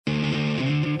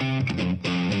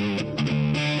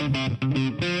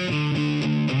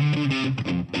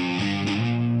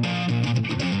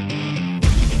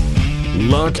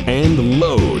lock, and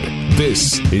load.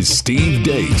 This is Steve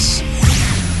Deace.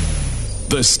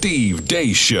 The Steve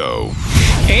Deace Show.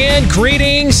 And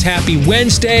greetings. Happy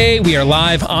Wednesday. We are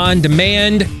live on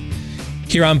demand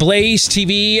here on Blaze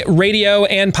TV, radio,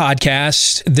 and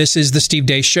podcast. This is the Steve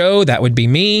Deace Show. That would be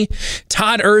me,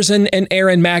 Todd Erzin, and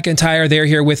Aaron McIntyre. They're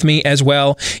here with me as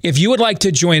well. If you would like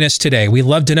to join us today, we'd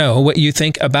love to know what you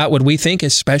think about what we think,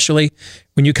 especially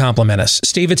when you compliment us.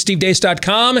 Steve at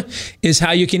stevedeace.com is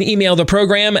how you can email the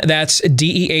program. That's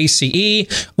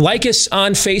DEACE. Like us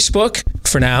on Facebook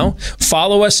for now.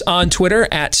 Follow us on Twitter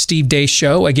at Steve Deace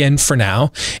Show, again, for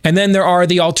now. And then there are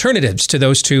the alternatives to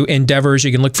those two endeavors.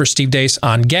 You can look for Steve Deace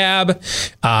on Gab.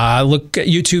 Look at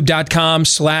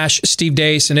youtube.com/Steve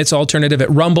Deace and its alternative at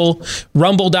Rumble.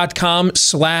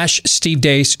 Rumble.com/Steve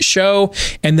Deace Show.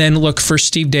 And then look for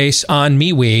Steve Deace on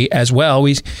MeWe as well.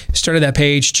 We started that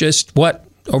page just,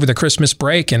 over the Christmas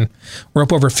break, and we're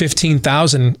up over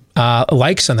 15,000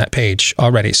 likes on that page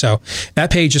already. So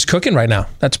that page is cooking right now.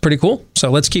 That's pretty cool.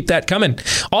 So let's keep that coming.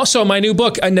 Also, my new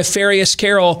book, A Nefarious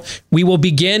Carol. We will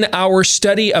begin our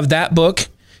study of that book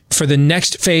for the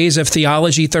next phase of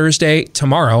Theology Thursday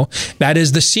tomorrow. That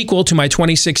is the sequel to my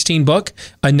 2016 book,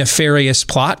 A Nefarious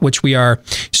Plot, which we are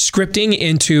scripting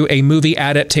into a movie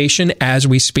adaptation as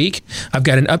we speak. I've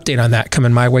got an update on that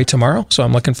coming my way tomorrow, so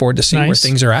I'm looking forward to seeing where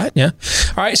things are at. Yeah.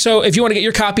 All right, so if you want to get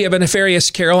your copy of A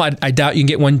Nefarious Carol, I doubt you can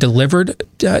get one delivered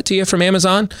to you from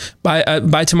Amazon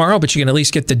by tomorrow, but you can at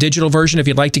least get the digital version if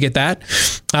you'd like to get that.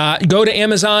 Go to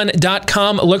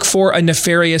Amazon.com, look for A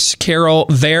Nefarious Carol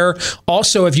there.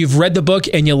 Also, if you've read the book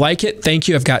and you like it, thank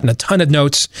you. I've gotten a ton of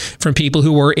notes from people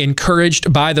who were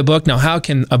encouraged by the book. Now, how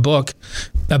can a book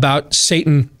about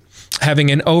Satan having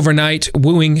an overnight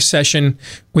wooing session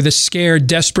with a scared,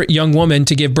 desperate young woman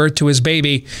to give birth to his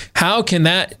baby, how can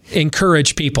that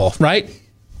encourage people, right?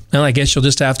 Well, I guess you'll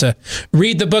just have to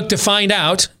read the book to find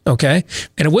out, okay?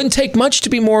 And it wouldn't take much to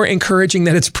be more encouraging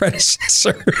than its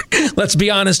predecessor. Let's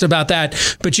be honest about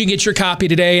that. But you can get your copy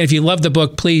today. And if you love the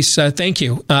book, please, thank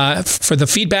you for the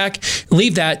feedback.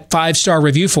 Leave that 5-star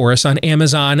review for us on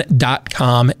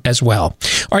Amazon.com as well.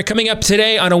 All right, coming up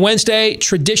today on a Wednesday,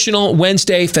 traditional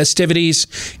Wednesday festivities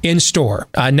in store.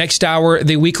 Next hour,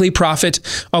 the weekly prophet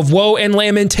of woe and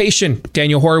lamentation.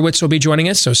 Daniel Horowitz will be joining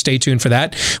us, so stay tuned for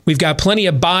that. We've got plenty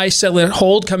of buy, sell, and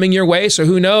hold coming your way, so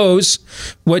who knows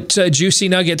what juicy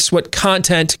nuggets, what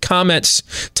content, comments,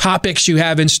 topics you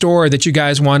have in store that you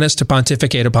guys want us to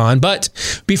pontificate upon. But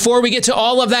before we get to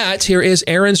all of that, here is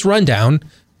Aaron's rundown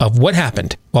of what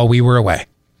happened while we were away.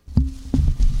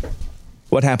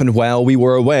 What happened while we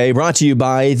were away, brought to you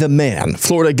by The Man.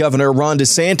 Florida Governor Ron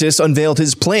DeSantis unveiled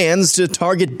his plans to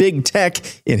target big tech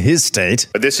in his state.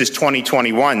 This is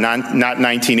 2021, not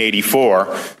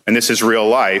 1984, and this is real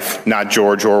life, not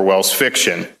George Orwell's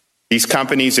fiction. These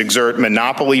companies exert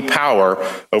monopoly power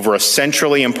over a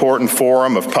centrally important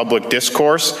forum of public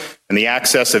discourse and the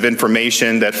access of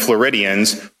information that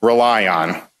Floridians rely on.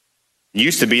 It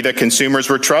used to be that consumers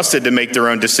were trusted to make their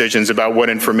own decisions about what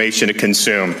information to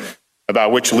consume,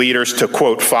 about which leaders to,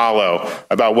 quote, follow,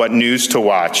 about what news to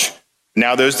watch.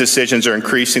 Now those decisions are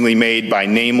increasingly made by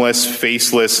nameless,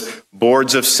 faceless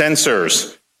boards of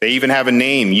censors. They even have a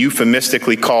name,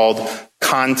 euphemistically called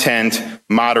content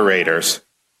moderators.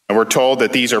 And we're told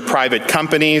that these are private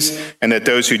companies and that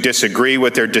those who disagree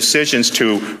with their decisions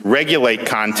to regulate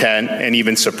content and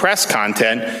even suppress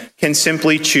content can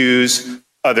simply choose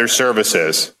other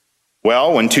services.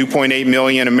 Well, when 2.8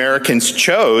 million Americans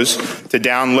chose to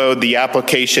download the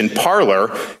application Parler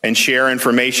and share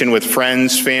information with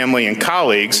friends, family, and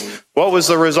colleagues, what was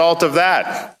the result of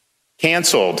that?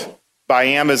 Canceled by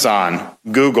Amazon,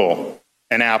 Google,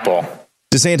 and Apple.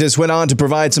 DeSantis went on to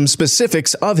provide some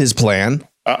specifics of his plan.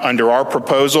 Under our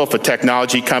proposal, if a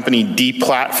technology company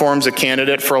deplatforms a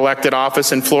candidate for elected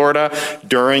office in Florida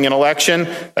during an election,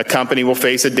 a company will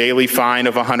face a daily fine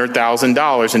of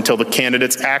 $100,000 until the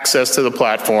candidate's access to the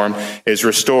platform is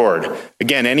restored.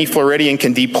 Again, any Floridian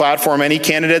can deplatform any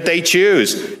candidate they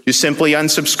choose. You simply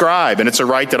unsubscribe, and it's a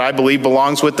right that I believe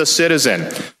belongs with the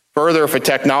citizen. Further, if a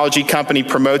technology company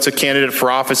promotes a candidate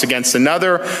for office against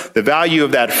another, the value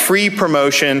of that free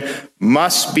promotion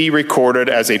must be recorded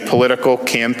as a political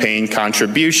campaign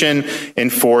contribution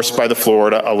enforced by the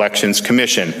Florida Elections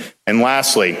Commission. And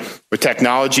lastly, if a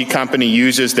technology company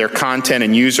uses their content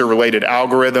and user-related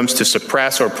algorithms to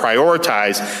suppress or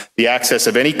prioritize the access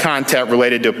of any content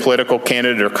related to a political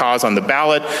candidate or cause on the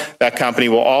ballot, that company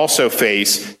will also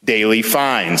face daily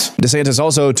fines. DeSantis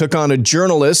also took on a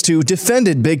journalist who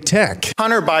defended big tech.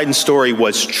 Hunter Biden's story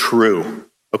was true.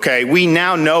 Okay, we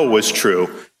now know was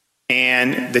true.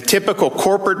 And the typical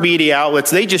corporate media outlets,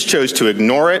 they just chose to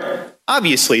ignore it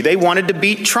Obviously, they wanted to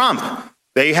beat Trump.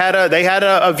 They had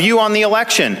a view on the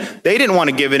election. They didn't want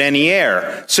to give it any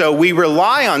air. So we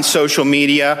rely on social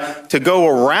media to go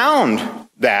around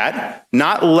that,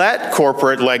 not let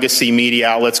corporate legacy media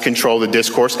outlets control the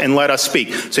discourse and let us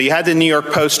speak. So you had the New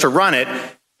York Post to run it,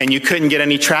 and you couldn't get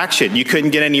any traction. You couldn't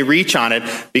get any reach on it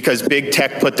because big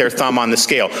tech put their thumb on the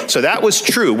scale. So that was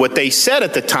true. What they said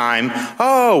at the time,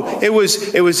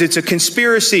 it's a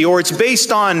conspiracy, or it's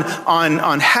based on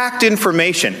hacked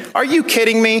information. Are you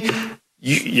kidding me?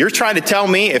 You're trying to tell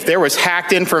me if there was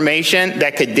hacked information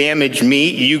that could damage me,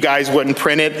 you guys wouldn't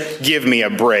print it? Give me a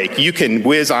break. You can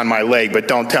whiz on my leg, but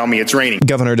don't tell me it's raining.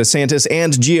 Governor DeSantis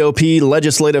and GOP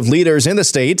legislative leaders in the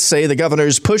state say the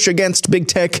governor's push against big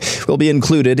tech will be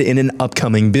included in an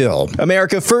upcoming bill.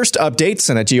 America First update.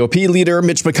 Senate GOP leader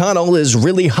Mitch McConnell is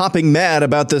really hopping mad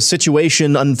about the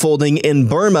situation unfolding in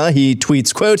Burma. He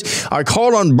tweets, quote, "I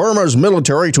call on Burma's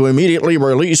military to immediately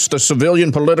release the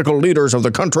civilian political leaders of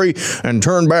the country and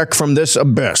turn back from this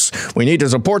abyss. We need to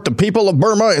support the people of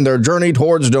Burma in their journey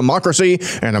towards democracy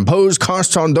and impose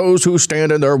costs on those who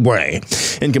stand in their way."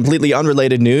 In completely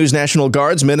unrelated news, National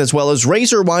Guardsmen as well as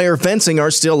razor wire fencing are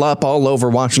still up all over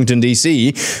Washington,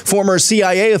 D.C. Former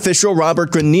CIA official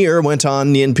Robert Grenier went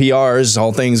on NPR's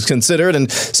All Things Considered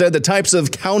and said the types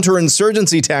of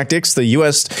counterinsurgency tactics the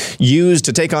U.S. used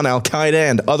to take on al-Qaeda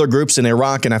and other groups in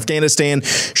Iraq and Afghanistan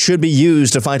should be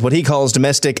used to fight what he calls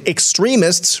domestic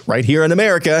extremists right here in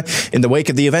America in the wake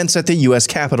of the events at the U.S.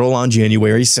 Capitol on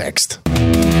January 6th.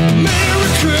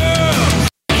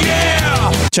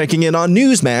 Checking in on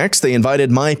Newsmax, they invited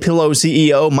MyPillow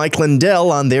CEO Mike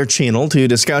Lindell on their channel to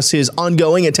discuss his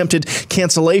ongoing attempted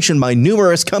cancellation by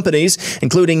numerous companies,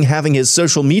 including having his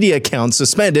social media account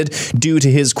suspended due to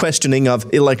his questioning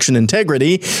of election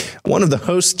integrity. One of the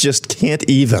hosts just can't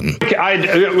even.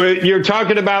 You're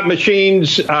talking about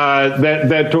machines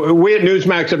that we at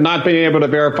Newsmax have not been able to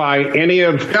verify any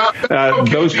of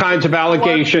those kinds of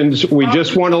allegations. We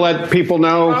just want to let people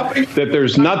know that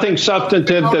there's nothing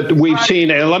substantive that we've seen.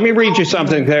 And let me read you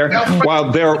something there.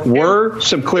 While there were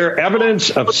some clear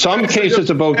evidence of some cases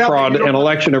of vote fraud and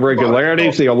election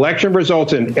irregularities, the election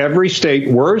results in every state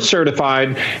were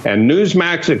certified, and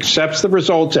Newsmax accepts the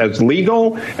results as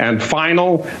legal and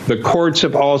final. The courts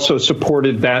have also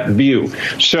supported that view.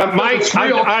 So, Mike,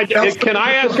 can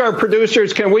I ask our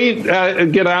producers, can we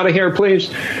get out of here,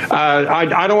 please?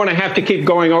 I don't want to have to keep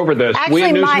going over this. Actually, we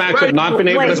at Newsmax have not been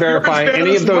able to verify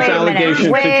any of those allegations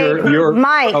that you're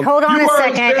Mike, hold on a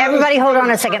second. Everybody hold on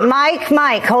a second.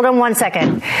 Mike, hold on 1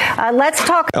 second. Let's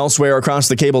talk. Elsewhere across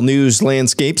the cable news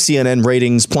landscape, CNN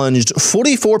ratings plunged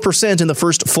 44% in the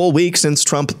first full week since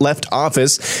Trump left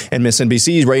office, and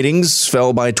MSNBC's ratings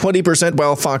fell by 20%,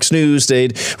 while Fox News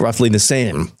stayed roughly the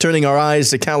same. Turning our eyes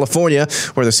to California,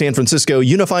 where the San Francisco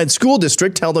Unified School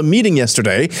District held a meeting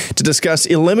yesterday to discuss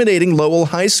eliminating Lowell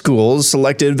High School's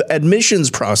selective admissions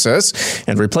process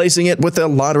and replacing it with a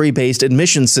lottery-based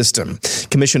admission system.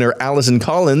 Commissioner Allison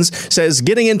Collins says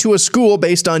getting into a school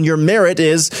based on your merit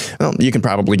is, well, you can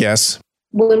probably guess.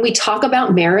 When we talk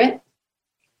about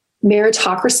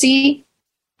meritocracy,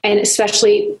 and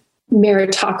especially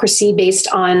meritocracy based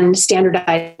on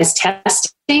standardized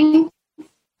testing,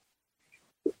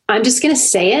 I'm just going to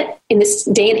say it. In this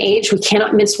day and age, we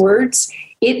cannot mince words.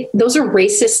 Those are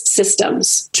racist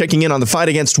systems. Checking in on the fight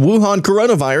against Wuhan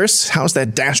coronavirus, how's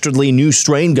that dastardly new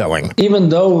strain going? Even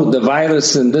though the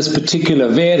virus in this particular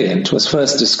variant was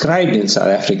first described in South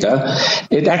Africa,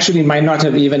 it actually might not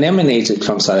have even emanated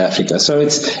from South Africa. So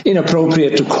it's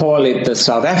inappropriate to call it the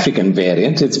South African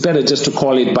variant. It's better just to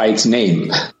call it by its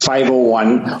name,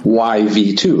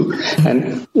 501YV2.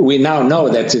 And we now know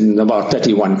that's in about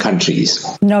 31 countries.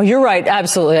 No, you're right.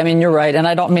 Absolutely. I mean, you're right. And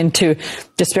I don't mean to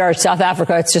disparage South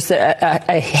Africa. It's just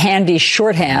a handy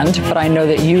shorthand. But I know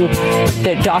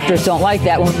that doctors don't like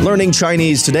that. Learning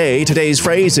Chinese today. Today's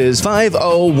phrase is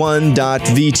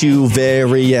 501.V2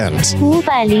 variant.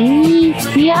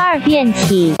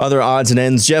 501.V2 Other odds and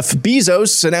ends. Jeff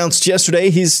Bezos announced yesterday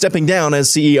he's stepping down as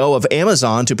CEO of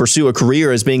Amazon to pursue a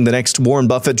career as being the next Warren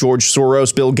Buffett, George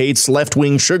Soros, Bill Gates,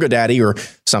 left-wing sugar daddy or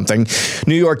something.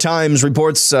 New York Times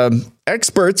reports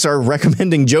experts are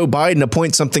recommending Joe Biden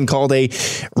appoint something called a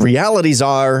reality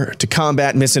czar to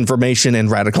combat misinformation and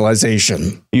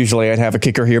radicalization. Usually I'd have a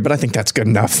kicker here, but I think that's good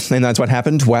enough. And that's what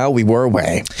happened while we were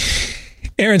away.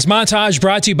 Aaron's Montage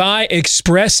brought to you by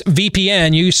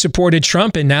ExpressVPN. You supported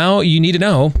Trump, and now you need to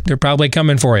know they're probably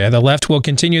coming for you. The left will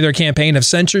continue their campaign of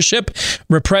censorship,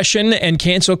 repression, and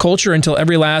cancel culture until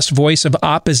every last voice of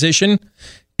opposition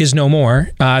is no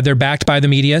more. They're backed by the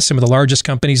media, some of the largest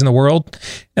companies in the world.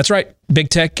 That's right. Big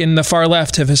tech and the far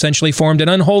left have essentially formed an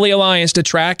unholy alliance to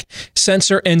track,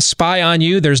 censor, and spy on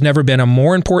you. There's never been a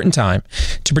more important time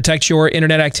to protect your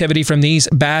internet activity from these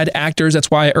bad actors. That's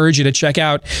why I urge you to check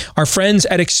out our friends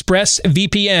at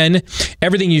ExpressVPN.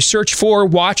 Everything you search for,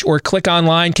 watch, or click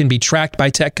online can be tracked by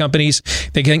tech companies.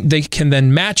 They can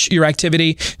then match your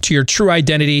activity to your true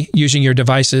identity using your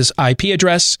device's IP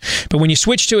address. But when you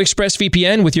switch to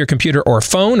ExpressVPN with your computer or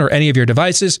phone or any of your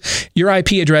devices, your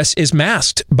IP address is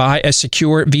masked by a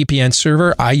secure VPN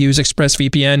server. I use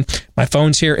ExpressVPN. My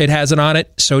phone's here. It has it on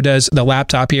it. So does the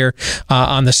laptop here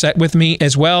on the set with me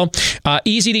as well.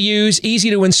 Easy to use, easy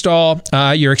to install.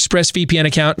 Your ExpressVPN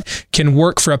account can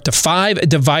work for up to 5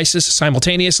 devices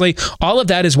simultaneously. All of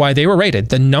that is why they were rated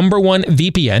the #1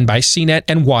 VPN by CNET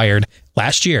and Wired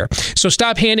last year. So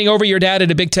stop handing over your data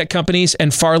to big tech companies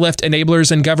and far-left enablers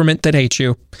and government that hate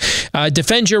you.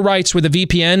 Defend your rights with a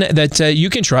VPN that you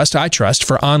can trust, I trust,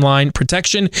 for online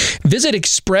protection. Visit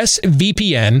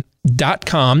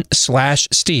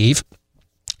expressvpn.com/Steve.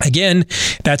 Again,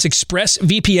 that's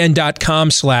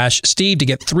expressvpn.com/Steve to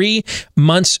get 3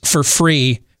 months for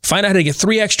free. Find out how to get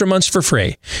 3 extra months for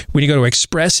free when you go to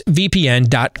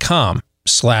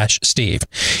expressvpn.com/Steve.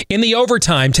 In the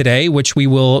overtime today, which we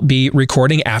will be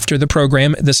recording after the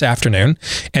program this afternoon,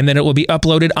 and then it will be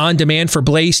uploaded on demand for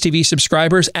Blaze TV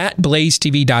subscribers at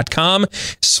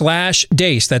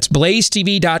blazetv.com/Deace. That's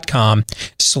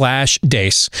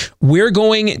blazetv.com/Deace. We're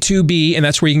going to be, and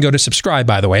that's where you can go to subscribe,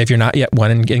 by the way, if you're not yet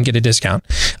one and get a discount.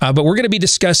 But we're going to be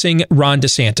discussing Ron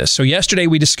DeSantis. So yesterday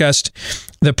we discussed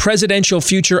the presidential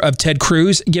future of Ted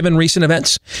Cruz, given recent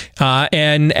events.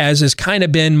 And as has kind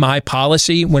of been my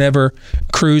policy, whenever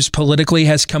Cruz politically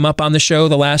has come up on the show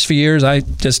the last few years, I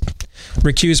just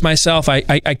recuse myself. I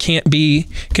can't be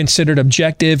considered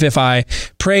objective. If I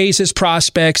praise his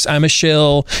prospects, I'm a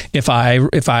shill. If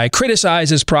I criticize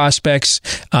his prospects,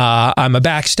 I'm a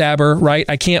backstabber, right?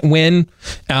 I can't win.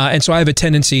 And so I have a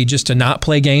tendency just to not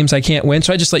play games I can't win.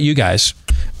 So I just let you guys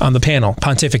on the panel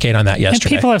pontificate on that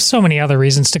yesterday. And people have so many other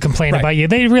reasons to complain about you.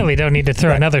 They really don't need to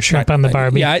throw another shrimp on the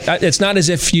barbie. Yeah, it's not as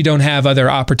if you don't have other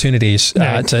opportunities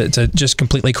to just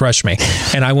completely crush me,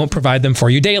 and I won't provide them for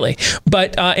you daily.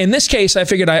 But in this case, I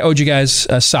figured I owed you guys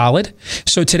a solid.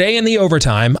 So today in the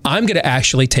overtime, I'm going to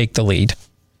actually take the lead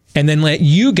and then let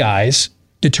you guys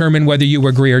determine whether you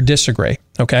agree or disagree,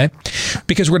 okay?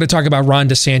 Because we're going to talk about Ron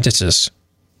DeSantis's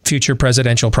future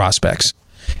presidential prospects.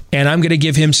 And I'm going to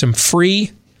give him some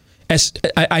free...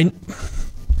 I'm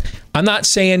not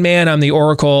saying, man, I'm the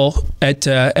oracle at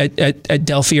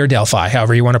Delphi or Delphi,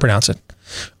 however you want to pronounce it.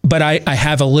 But I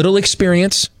have a little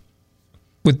experience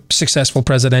with successful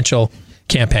presidential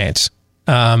campaigns,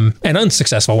 and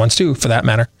unsuccessful ones too, for that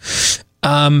matter.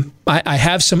 I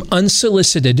have some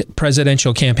unsolicited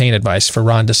presidential campaign advice for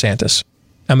Ron DeSantis.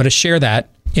 I'm going to share that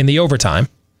in the overtime,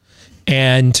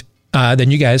 and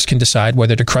then you guys can decide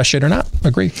whether to crush it or not,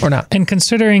 agree or not. And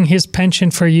considering his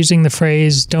penchant for using the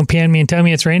phrase "Don't PM me and tell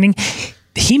me it's raining,"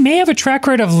 he may have a track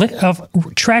record of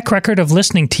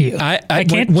listening to you. I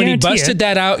can't when he busted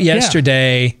that out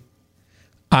yesterday,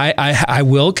 I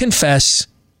will confess,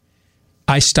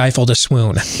 I stifled a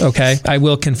swoon. Okay, I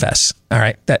will confess. All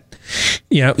right, that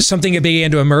something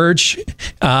began to emerge,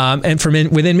 and from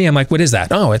within me, I'm like, what is that?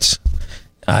 Oh, it's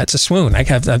a swoon. I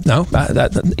have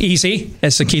easy,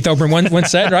 as Keith Olbermann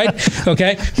once said, right?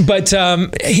 Okay, but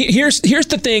here's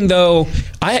the thing, though.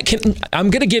 I'm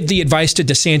going to give the advice to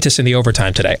DeSantis in the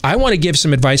overtime today. I want to give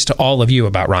some advice to all of you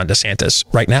about Ron DeSantis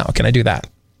right now. Can I do that?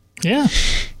 Yeah.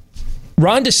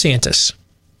 Ron DeSantis.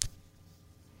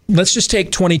 Let's just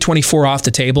take 2024 off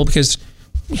the table because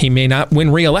he may not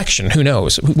win re-election. Who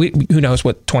knows? Who knows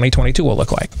what 2022 will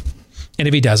look like? And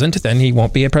if he doesn't, then he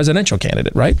won't be a presidential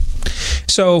candidate, right?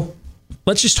 So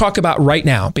let's just talk about right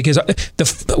now, because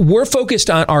we're focused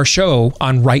on our show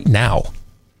on right now.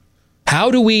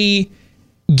 How do we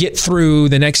get through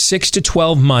the next 6 to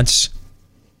 12 months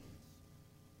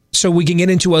so we can get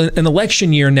into an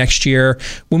election year next year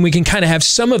when we can kind of have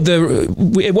some of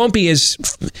it won't be as...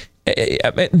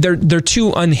 They're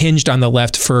too unhinged on the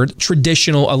left for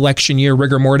traditional election year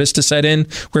rigor mortis to set in,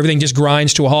 where everything just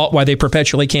grinds to a halt while they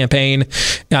perpetually campaign.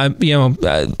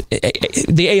 The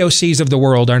AOCs of the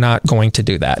world are not going to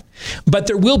do that. But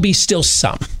there will be still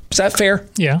some. Is that fair?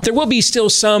 Yeah. There will be still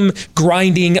some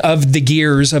grinding of the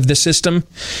gears of the system,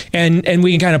 and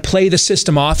we can kind of play the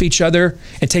system off each other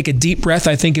and take a deep breath,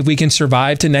 I think, if we can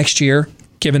survive to next year,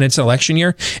 given it's election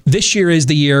year. This year is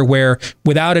the year where,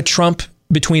 without a Trump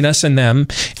between us and them,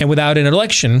 and without an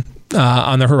election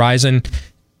on the horizon,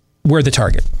 we're the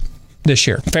target this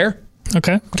year. Fair?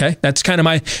 Okay. That's kind of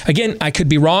again, I could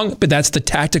be wrong, but that's the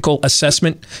tactical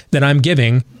assessment that I'm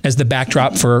giving as the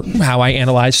backdrop for how I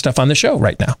analyze stuff on the show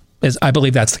right now. I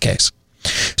believe that's the case.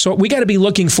 So we got to be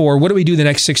looking for, what do we do the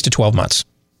next 6 to 12 months?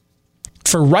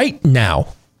 For right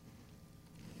now,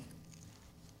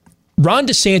 Ron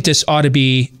DeSantis ought to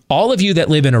be, all of you that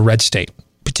live in a red state,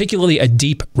 particularly a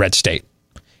deep red state,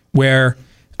 where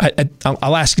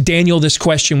I'll ask Daniel this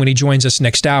question when he joins us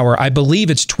next hour. I believe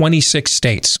it's 26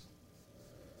 states.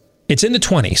 It's in the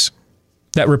 20s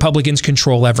that Republicans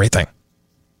control everything.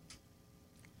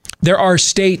 There are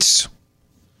states,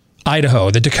 Idaho,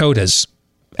 the Dakotas,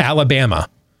 Alabama,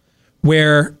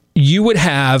 where you would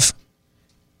have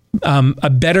a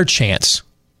better chance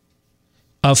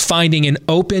of finding an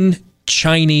open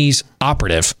Chinese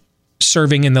operative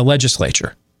serving in the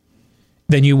legislature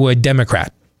than you would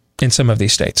Democrat in some of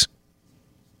these states.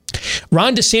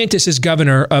 Ron DeSantis is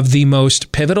governor of the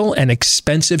most pivotal and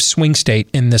expensive swing state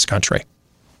in this country.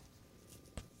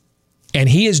 And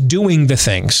he is doing the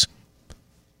things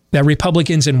that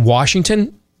Republicans in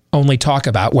Washington only talk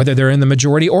about, whether they're in the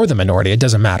majority or the minority. It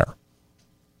doesn't matter.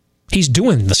 He's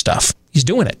doing the stuff. He's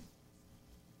doing it.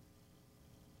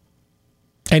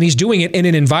 And he's doing it in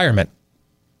an environment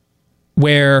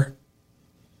where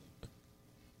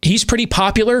he's pretty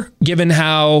popular, given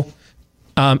how,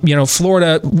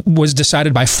 Florida was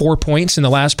decided by 4 points in the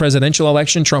last presidential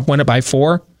election. Trump won it by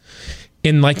 4.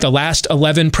 In like the last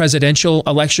 11 presidential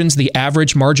elections, the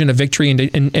average margin of victory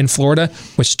in Florida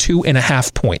was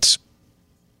 2.5 points.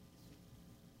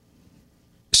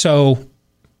 So,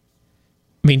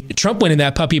 I mean, Trump winning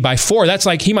that puppy by 4. That's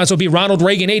like he might as well be Ronald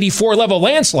Reagan 84 level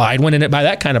landslide winning it by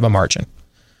that kind of a margin.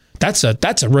 That's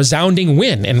a resounding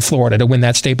win in Florida to win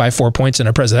that state by 4 points in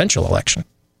a presidential election.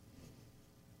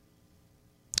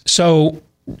 So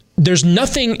there's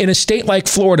nothing in a state like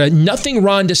Florida, nothing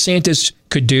Ron DeSantis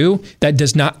could do that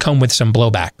does not come with some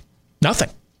blowback. Nothing.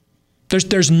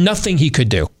 There's nothing he could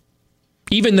do.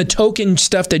 Even the token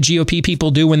stuff that GOP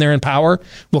people do when they're in power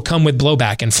will come with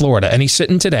blowback in Florida. And he's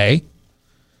sitting today,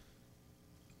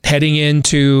 heading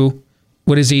into,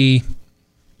 what is he?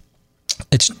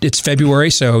 It's February,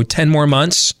 so 10 more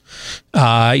months.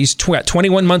 He's got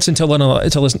 21 months until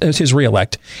his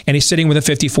reelect, and he's sitting with a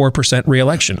 54%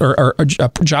 reelection or a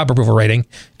job approval rating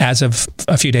as of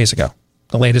a few days ago.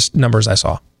 The latest numbers I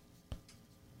saw.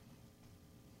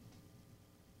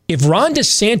 If Ron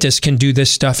DeSantis can do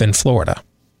this stuff in Florida,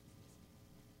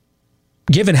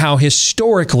 given how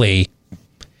historically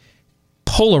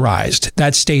polarized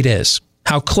that state is,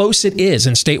 how close it is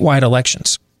in statewide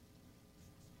elections,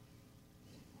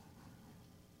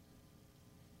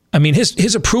 I mean,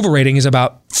 his approval rating is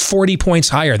about 40 points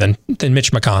higher than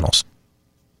Mitch McConnell's.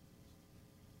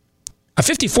 A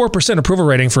 54% approval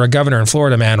rating for a governor in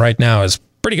Florida, man, right now is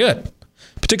pretty good.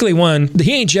 Particularly one,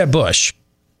 he ain't Jeb Bush.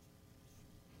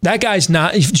 That guy's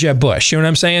not Jeb Bush. You know what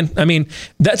I'm saying? I mean,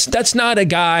 that's not a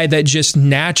guy that just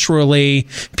naturally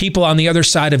people on the other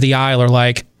side of the aisle are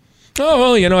like, oh,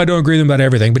 well, I don't agree with him about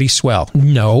everything, but he's swell.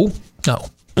 No.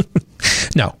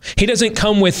 No, he doesn't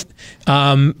come with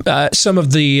some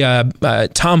of the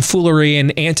tomfoolery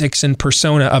and antics and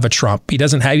persona of a Trump. He's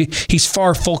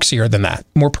far folksier than that,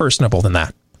 more personable than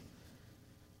that.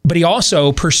 But he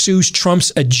also pursues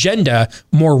Trump's agenda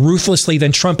more ruthlessly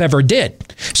than Trump ever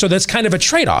did. So that's kind of a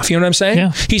trade-off. You know what I'm saying?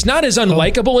 Yeah. He's not as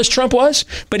unlikable as Trump was,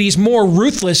 but he's more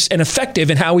ruthless and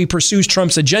effective in how he pursues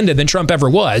Trump's agenda than Trump ever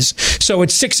was. So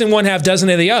it's 6 1/2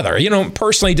 dozen of the other. You don't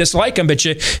personally dislike him, but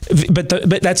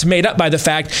that's made up by the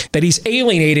fact that he's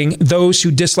alienating those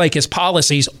who dislike his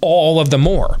policies all of the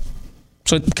more.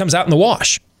 So it comes out in the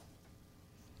wash.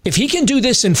 If he can do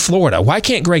this in Florida, why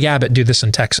can't Greg Abbott do this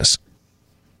in Texas?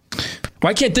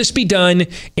 Why can't this be done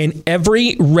in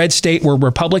every red state where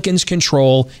Republicans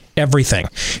control everything?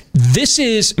 This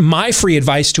is my free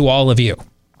advice to all of you.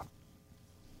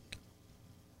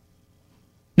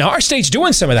 Now, our state's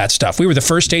doing some of that stuff. We were the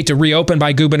first state to reopen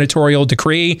by gubernatorial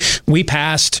decree. We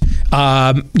passed,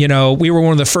 we were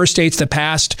one of the first states that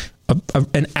passed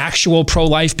an actual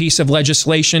pro-life piece of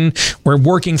legislation. We're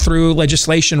working through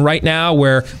legislation right now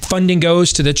where funding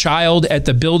goes to the child at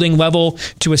the building level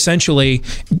to essentially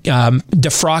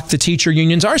defrock the teacher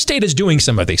unions. Our state is doing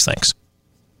some of these things.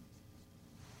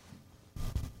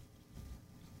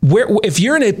 If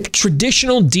you're in a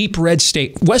traditional deep red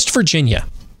state, West Virginia,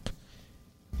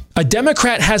 a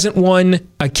Democrat hasn't won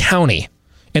a county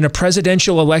in a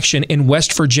presidential election in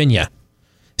West Virginia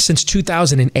since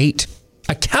 2008.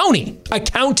 A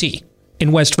county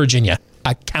in West Virginia,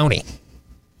 a county.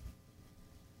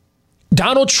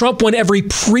 Donald Trump won every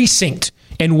precinct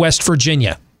in West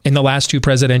Virginia in the last 2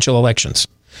 presidential elections.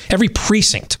 Every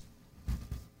precinct.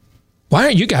 Why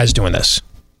aren't you guys doing this?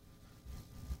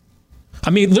 I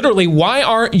mean, literally, why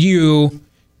aren't you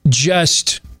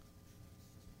just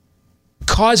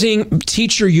causing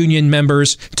teacher union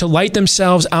members to light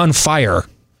themselves on fire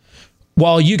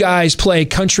while you guys play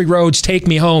Country Roads Take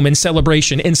Me Home in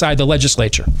celebration inside the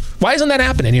legislature? Why isn't that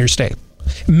happening in your state?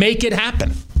 Make it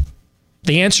happen.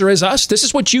 The answer is us. This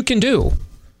is what you can do.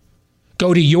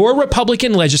 Go to your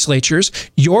Republican legislatures,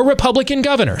 your Republican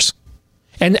governors,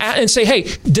 and say, hey,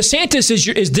 DeSantis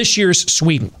is this year's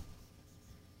Sweden.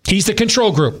 He's the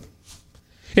control group.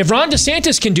 If Ron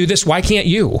DeSantis can do this, why can't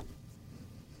you?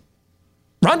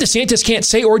 Ron DeSantis can't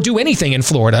say or do anything in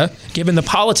Florida, given the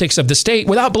politics of the state,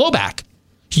 without blowback.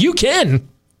 You can.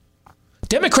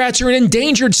 Democrats are an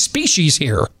endangered species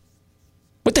here.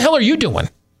 What the hell are you doing?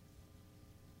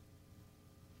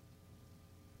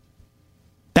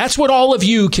 That's what all of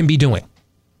you can be doing.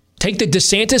 Take the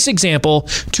DeSantis example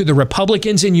to the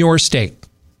Republicans in your state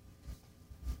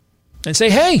and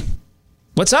say, hey,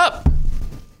 what's up?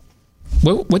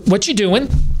 What you doing?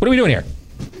 What are we doing here?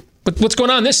 What's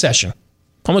going on this session?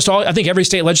 Almost all, I think every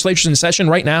state legislature is in session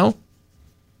right now.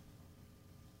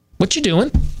 What you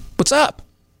doing? What's up?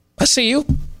 I see you.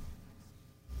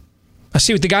 I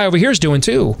see what the guy over here is doing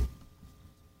too.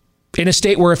 In a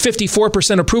state where a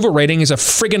 54% approval rating is a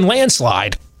friggin'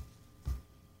 landslide.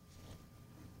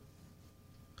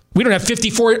 We don't have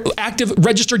 54 active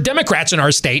registered Democrats in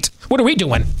our state. What are we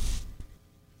doing?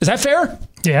 Is that fair?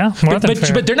 Yeah, more than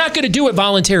fair. But they're not going to do it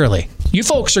voluntarily. You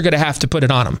folks are going to have to put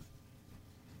it on them.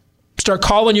 Start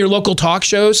calling your local talk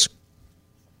shows.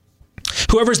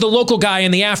 Whoever's the local guy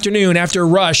in the afternoon after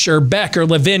Rush or Beck or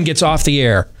Levin gets off the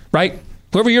air, right?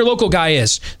 Whoever your local guy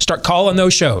is, start calling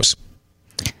those shows.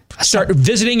 Start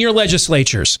visiting your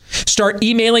legislatures. Start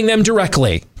emailing them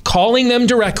directly, calling them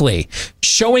directly,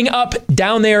 showing up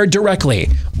down there directly.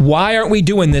 Why aren't we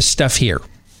doing this stuff here?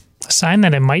 A sign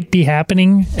that it might be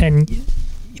happening and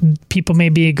people may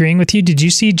be agreeing with you. Did you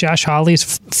see Josh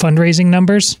Hawley's fundraising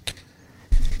numbers?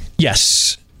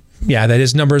 Yes. Yeah, that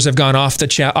his numbers have gone off the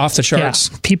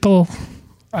charts. Yeah, people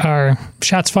are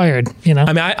shots fired, you know?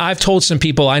 I mean, I've told some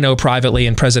people I know privately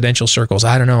in presidential circles,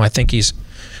 I don't know, I think he's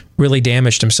really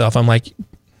damaged himself. I'm like,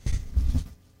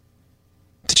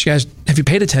 have you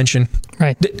paid attention?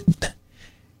 Right.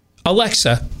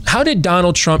 Alexa, how did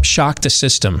Donald Trump shock the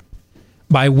system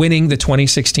by winning the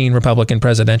 2016 Republican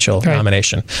presidential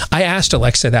nomination? I asked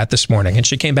Alexa that this morning, and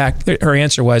she came back. Her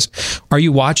answer was, are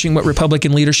you watching what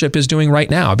Republican leadership is doing right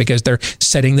now? Because they're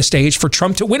setting the stage for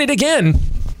Trump to win it again.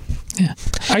 Yeah.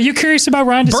 Are you curious about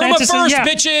Ron DeSantis? Burma first,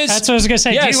 bitches. That's what I was going to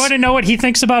say. Yes. Do you want to know what he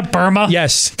thinks about Burma?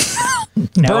 Yes.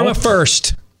 No. Burma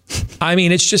first. I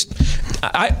mean, it's just,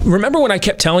 I remember when I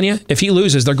kept telling you, if he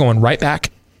loses, they're going right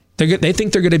back. They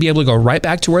think they're going to be able to go right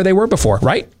back to where they were before,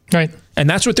 right? Right. And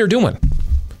that's what they're doing.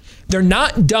 They're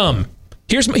not dumb.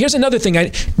 Here's another thing.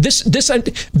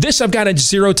 This I've got a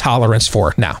zero tolerance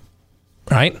for now.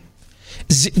 All right.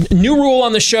 New rule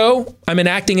on the show. I'm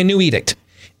enacting a new edict.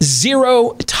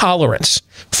 Zero tolerance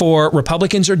for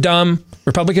Republicans are dumb.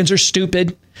 Republicans are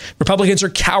stupid. Republicans are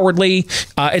cowardly.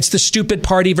 It's the stupid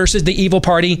party versus the evil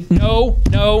party. No.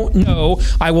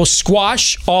 I will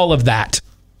squash all of that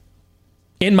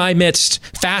in my midst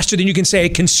faster than you can say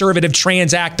conservative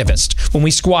trans activist when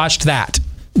we squashed that.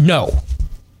 No,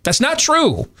 that's not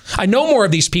true. I know more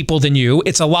of these people than you.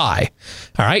 It's a lie.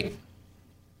 All right.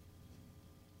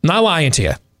 I'm not lying to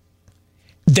you.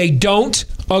 They don't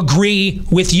agree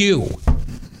with you.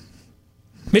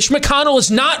 Mitch McConnell is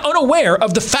not unaware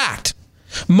of the fact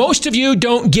most of you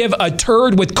don't give a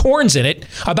turd with corns in it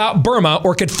about Burma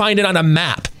or could find it on a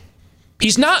map.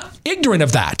 He's not ignorant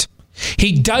of that.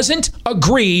 He doesn't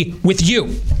agree with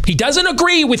you. He doesn't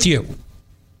agree with you.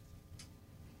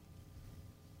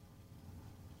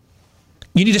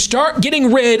 You need to start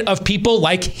getting rid of people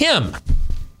like him.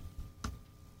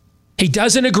 He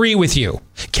doesn't agree with you.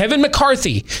 Kevin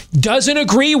McCarthy doesn't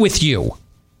agree with you.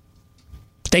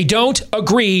 They don't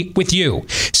agree with you.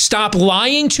 Stop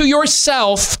lying to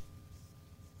yourself.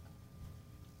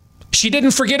 She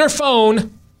didn't forget her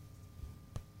phone.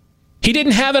 He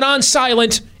didn't have it on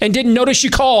silent and didn't notice you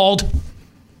called.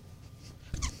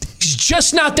 He's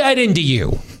just not that into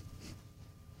you.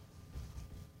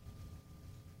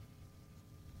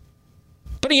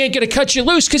 But he ain't going to cut you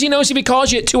loose because he knows if he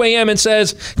calls you at 2 a.m. and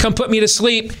says, come put me to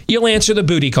sleep, you'll answer the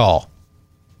booty call.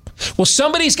 Well,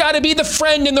 somebody's got to be the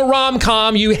friend in the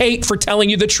rom-com you hate for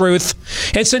telling you the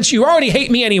truth. And since you already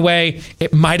hate me anyway,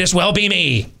 it might as well be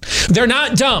me. They're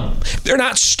not dumb. They're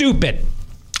not stupid.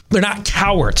 They're not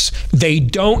cowards. They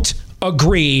don't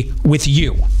agree with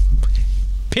you.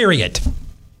 Period.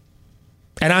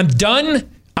 And I'm done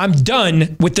I'm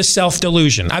done with the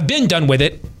self-delusion. I've been done with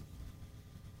it.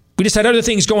 We just had other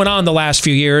things going on the last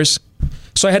few years,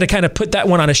 so I had to kind of put that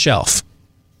one on a shelf.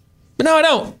 But now I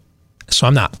don't, so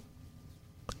I'm not.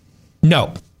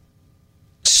 No.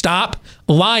 Stop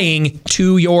lying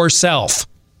to yourself.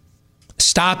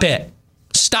 Stop it.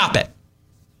 Stop it.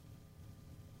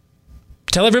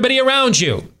 Tell everybody around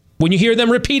you when you hear them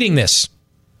repeating this.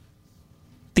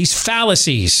 These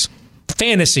fallacies,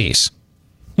 fantasies.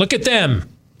 Look at them.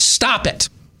 Stop it.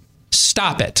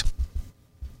 Stop it.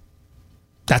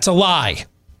 That's a lie.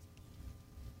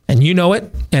 And you know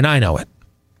it, and I know it.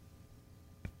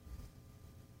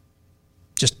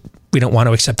 Just, we don't want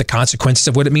to accept the consequences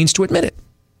of what it means to admit it.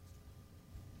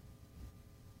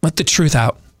 Let the truth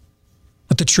out.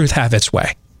 Let the truth have its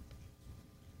way.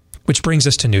 Which brings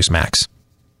us to Newsmax.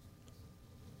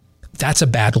 That's a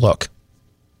bad look.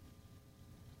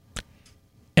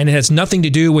 And it has nothing to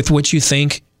do with what you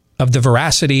think of the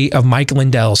veracity of Mike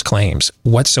Lindell's claims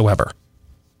whatsoever.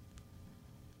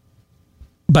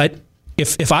 But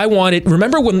if I wanted,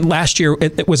 remember when last year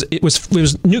it was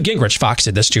Newt Gingrich, Fox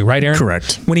did this too, right, Aaron?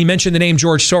 Correct. When he mentioned the name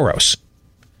George Soros,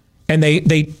 and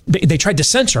they tried to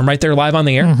censor him right there live on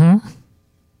the air. Mm-hmm.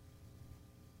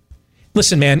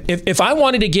 Listen, man, if I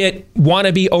wanted to get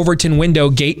wannabe Overton window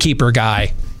gatekeeper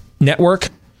guy network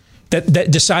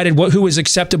that decided who was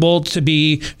acceptable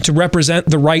to represent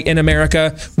the right in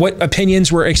America, what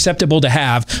opinions were acceptable to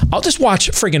have, I'll just watch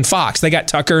friggin' Fox. They got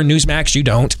Tucker, Newsmax, you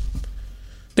don't.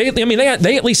 They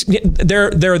at least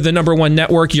they're the number one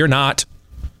network. You're not.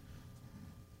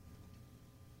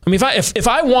 I mean, if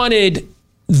I wanted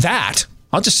that,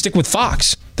 I'll just stick with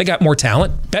Fox. They got more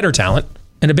talent, better talent,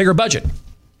 and a bigger budget.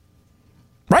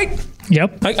 Right?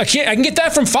 Yep. I can get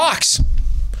that from Fox.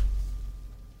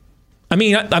 I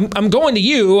mean, I'm going to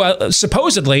you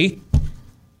supposedly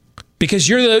because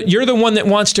you're the one that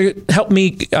wants to help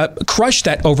me crush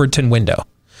that Overton window.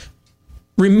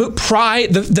 Pry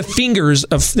the fingers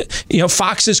of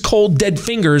Fox's cold dead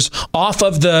fingers off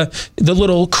of the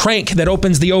little crank that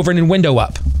opens the Overton window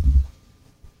up.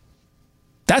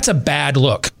 That's a bad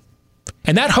look.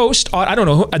 And that host, I don't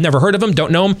know, I've never heard of him,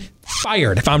 don't know him,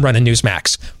 fired if I'm running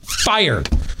Newsmax. Fired.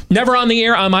 Never on the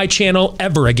air on my channel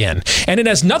ever again. And it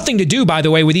has nothing to do, by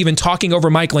the way, with even talking over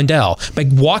Mike Lindell. Like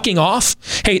walking off,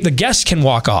 hey, the guests can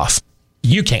walk off.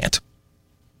 You can't.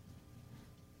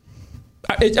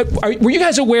 Were you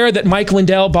guys aware that Mike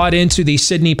Lindell bought into the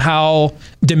Sidney Powell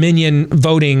Dominion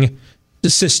voting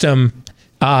system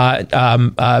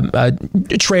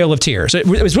trail of tears?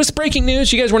 Was this breaking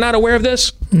news? You guys were not aware of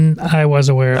this? I was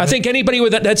aware of it. I think anybody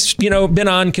that's been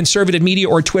on conservative media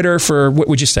or Twitter for, what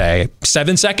would you say,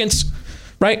 7 seconds,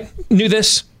 right? Knew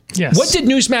this? Yes. What did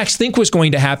Newsmax think was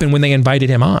going to happen when they invited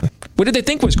him on? What did they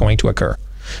think was going to occur?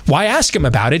 Why ask him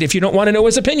about it if you don't want to know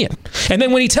his opinion? And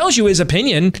then when he tells you his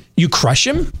opinion, you crush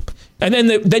him, and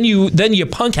then you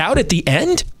punk out at the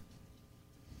end?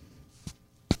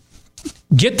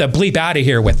 Get the bleep out of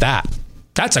here with that.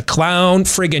 That's a clown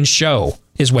friggin' show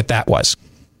is what that was.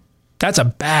 That's a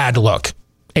bad look.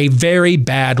 A very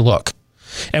bad look.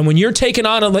 And when you're taking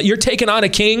on a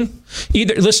king,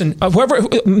 either listen, whoever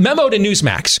memo to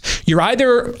Newsmax, you're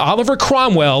either Oliver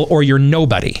Cromwell or you're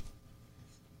nobody.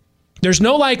 There's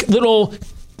no like little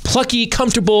plucky,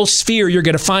 comfortable sphere you're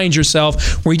going to find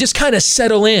yourself where you just kind of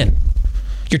settle in.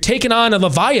 You're taking on a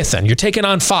Leviathan. You're taking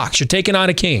on Fox. You're taking on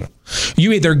a king.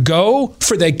 You either go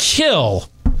for the kill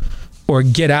or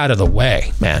get out of the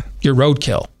way, man. You're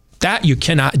roadkill. That you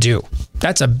cannot do.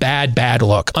 That's a bad, bad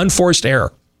look. Unforced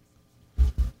error.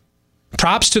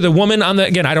 Props to the woman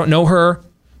again, I don't know her,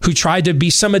 who tried to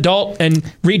be some adult and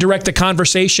redirect the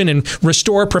conversation and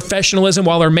restore professionalism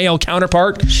while her male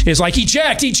counterpart is like,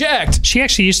 eject. She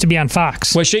actually used to be on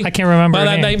Fox. Was she? I can't remember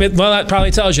her name. That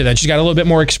probably tells you then. She's got a little bit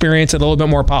more experience and a little bit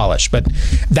more polish. But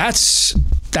that's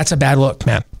a bad look,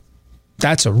 man.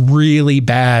 That's a really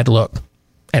bad look.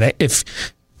 And if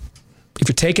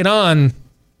you're taking on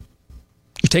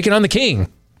the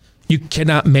king, you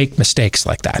cannot make mistakes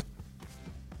like that.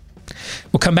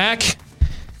 We'll come back.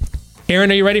 Aaron,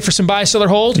 are you ready for some buy, sell, or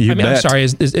hold? Bet. I'm sorry.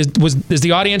 Is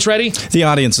the audience ready? The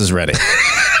audience is ready.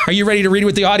 Are you ready to read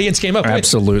what the audience came up with?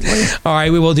 Absolutely. All right,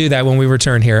 we will do that when we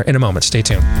return here in a moment. Stay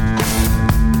tuned.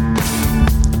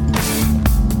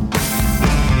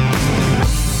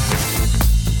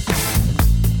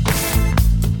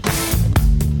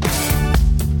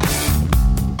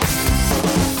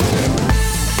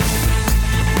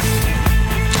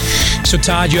 So,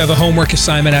 Todd, you have a homework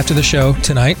assignment after the show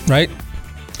tonight, right?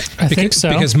 I think so.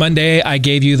 Because Monday I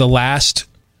gave you the last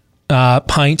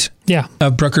pint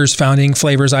of Brooker's Founding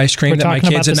Flavors ice cream that my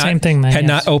kids had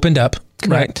not opened up.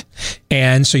 Correct. Right?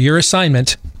 And so your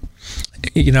assignment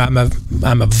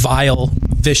I'm a vile,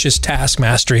 vicious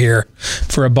taskmaster here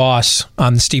for a boss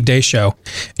on the Steve Deace Show.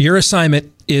 Your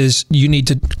assignment is you need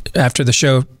to, after the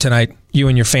show tonight, you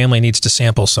and your family needs to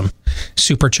sample some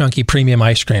super chunky premium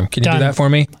ice cream. Can you do that for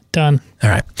me? Done. All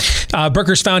right.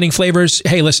 Brooker's founding flavors.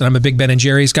 Hey, listen, I'm a big Ben &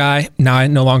 Jerry's guy. Now I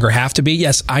no longer have to be.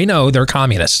 Yes, I know they're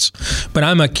communists, but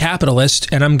I'm a capitalist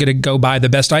and I'm going to go buy the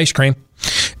best ice cream.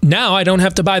 Now I don't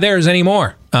have to buy theirs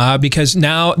anymore because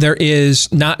now there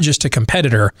is not just a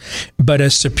competitor, but a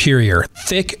superior,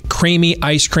 thick, creamy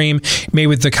ice cream made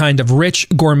with the kind of rich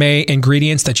gourmet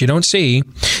ingredients that you don't see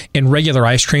in regular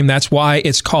ice cream. That's why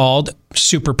it's called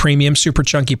super premium, super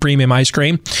chunky premium ice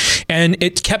cream. And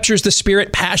it captures the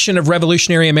spirit, passion of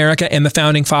revolutionary America and the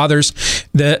founding fathers.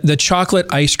 The chocolate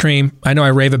ice cream, I know I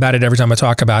rave about it every time I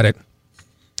talk about it.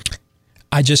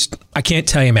 I can't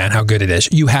tell you, man, how good it is.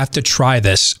 You have to try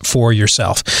this for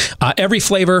yourself. Every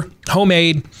flavor,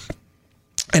 homemade,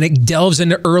 and it delves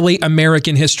into early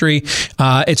American history.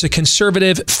 It's a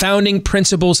conservative, founding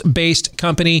principles-based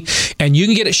company, and you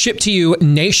can get it shipped to you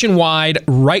nationwide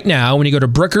right now when you go to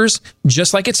Brooker's,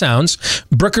 just like it sounds,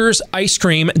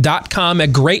 brookersicecream.com. A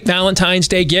great Valentine's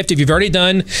Day gift. If you've already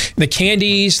done the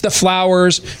candies, the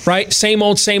flowers, right? Same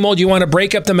old, you want to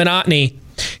break up the monotony.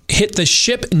 Hit the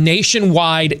Ship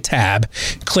Nationwide tab.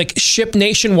 Click Ship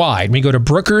Nationwide when you go to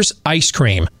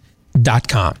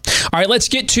brookersicecream.com. All right, let's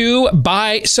get to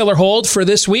buy, sell, or hold for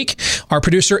this week. Our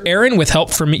producer, Aaron, with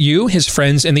help from you, his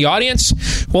friends in the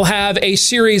audience, will have a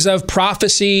series of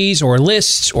prophecies or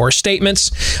lists or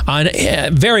statements on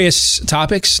various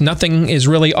topics. Nothing is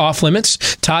really off limits.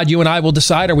 Todd, you and I will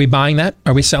decide, are we buying that?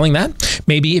 Are we selling that?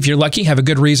 Maybe, if you're lucky, have a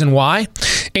good reason why.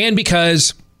 And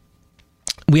because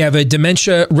we have a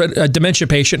dementia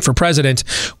patient for president,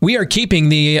 we are keeping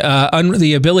the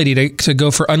ability to go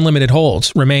for unlimited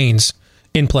holds remains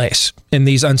in place in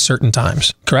these uncertain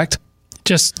times. Correct?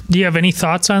 Do you have any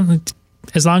thoughts on,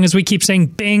 as long as we keep saying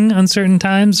bing uncertain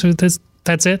times,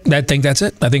 that's it? I think that's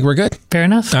it. I think we're good. Fair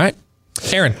enough. All right.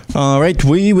 Aaron. All right,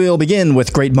 we will begin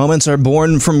with great moments are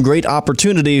born from great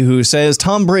opportunity, who says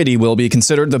Tom Brady will be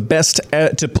considered the best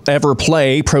to ever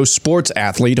play pro sports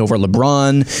athlete over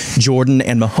LeBron, Jordan,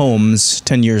 and Mahomes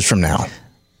 10 years from now.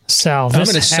 Sell. I'm going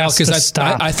to sell because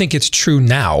I think it's true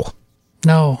now.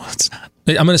 No, it's not.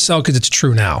 I'm going to sell because it's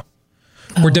true now.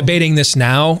 No. We're debating this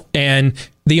now, and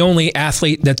the only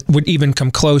athlete that would even come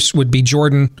close would be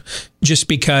Jordan, just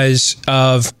because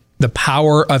of the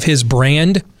power of his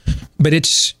brand. But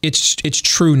it's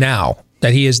true now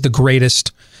that he is the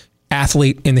greatest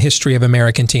athlete in the history of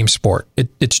American team sport.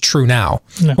 It's true now.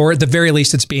 No. Or at the very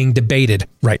least, it's being debated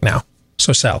right now.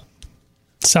 So sell.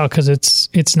 Sell because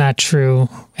it's not true.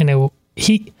 And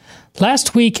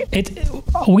last week,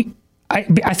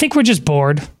 I think we're just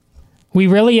bored. We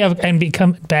really have and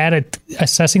become bad at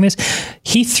assessing this.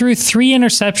 He threw 3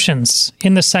 interceptions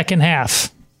in the second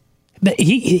half.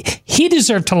 He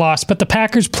deserved to lose, but the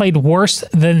Packers played worse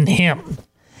than him.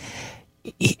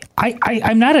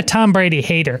 I'm not a Tom Brady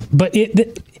hater, but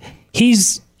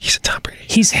he's a Tom Brady.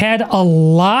 He's had a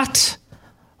lot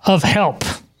of help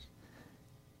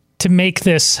to make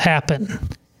this happen.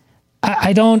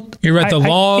 I don't. You're at the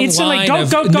long line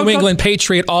of New England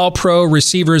Patriot All-Pro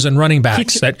receivers and running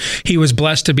backs that he was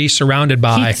blessed to be surrounded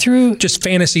by. Just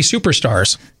fantasy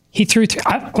superstars. He threw.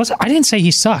 I didn't say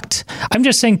he sucked. I'm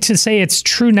just saying to say it's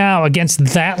true now against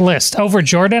that list over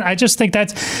Jordan. I just think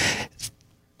that's.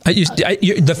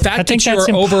 The fact that you're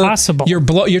impossible.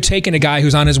 You're taking a guy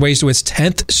who's on his way to his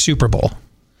 10th Super Bowl,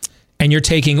 and you're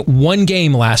taking one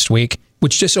game last week,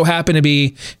 which just so happened to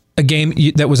be a game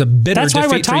that was a bitter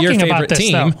defeat for your favorite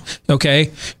team.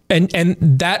 Okay. And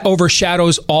that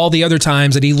overshadows all the other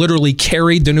times that he literally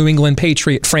carried the New England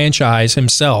Patriot franchise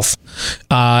himself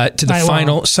to the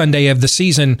final Sunday of the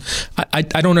season. I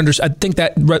don't understand. I think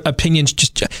that opinion's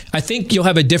just. I think you'll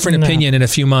have a different opinion in a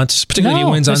few months, particularly if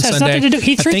he wins on Sunday. I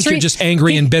think you're just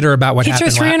angry and bitter about what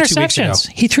happened 2 weeks ago.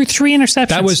 He threw 3 interceptions.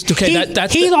 That was okay.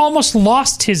 He almost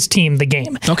lost his team the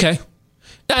game. Okay.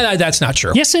 No, that's not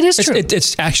true. Yes, it is true.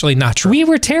 It's actually not true. We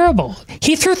were terrible.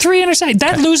 He threw 3 interceptions.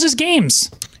 That loses games.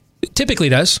 It typically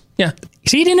does. Yeah.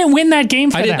 So he didn't win that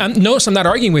game for them. Notice I'm not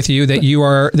arguing with you that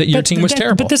your team was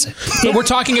terrible. But we're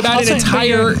talking about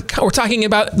We're talking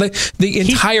about the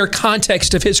entire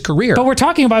context of his career. But we're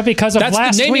talking about because of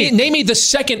last week. Name me the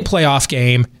second playoff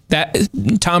game that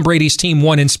Tom Brady's team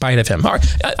won in spite of him. I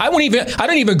don't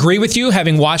even agree with you,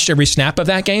 having watched every snap of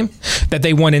that game, that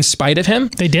they won in spite of him.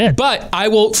 They did. But I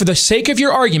will, for the sake of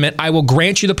your argument, I will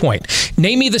grant you the point.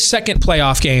 Name me the second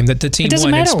playoff game that the team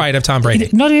won in spite of Tom Brady.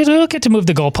 No, you don't get to move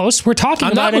the goalposts. We're talking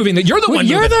I'm about not moving it. You're the one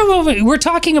moving. We're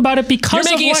talking about it because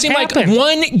you're making of what it seem happened. like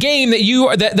one game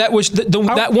that was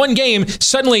that one game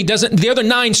suddenly doesn't. The other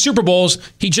 9 Super Bowls,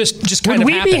 he just kind of happened.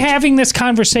 Would we be having this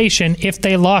conversation if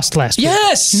they lost last week?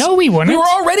 Yes. No, we wouldn't. We were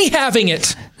already having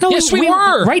it. No, yes, we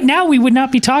were. Right now, we would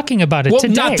not be talking about it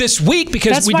today. Not this week,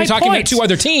 because we'd be talking about 2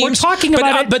 other teams. We're talking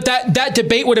about it. But that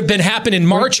debate would have been happening in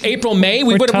March, April, May.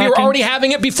 We were already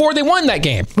having it before they won that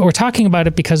game. But we're talking about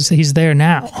it because he's there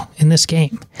now in this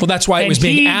game. Well, that's why it was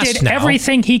being asked now. He did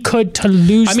everything he could to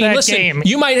lose that game.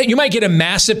 You might get a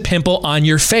massive pimple on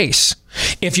your face.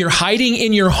 If you're hiding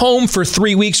in your home for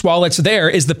 3 weeks while it's there,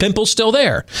 is the pimple still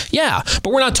there? Yeah,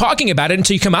 but we're not talking about it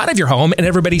until you come out of your home and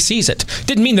everybody sees it.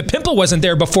 Didn't mean the pimple wasn't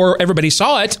there before everybody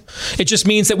saw it. It just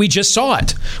means that we just saw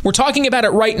it. We're talking about it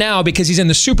right now because he's in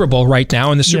the Super Bowl right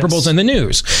now, and the Super Bowl's in the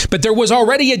news. But there was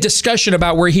already a discussion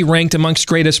about where he ranked amongst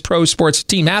greatest pro sports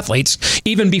team athletes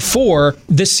even before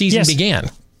this season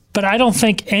began. But I don't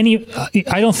think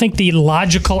the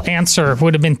logical answer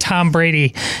would have been Tom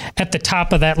Brady at the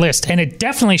top of that list. And it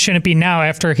definitely shouldn't be now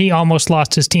after he almost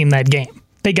lost his team that game.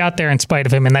 They got there in spite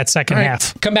of him in that second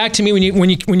half. Come back to me when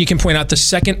you can point out the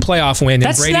second playoff win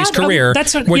in Brady's career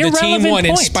where the team won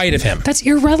in spite of him. That's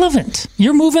irrelevant.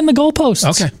 You're moving the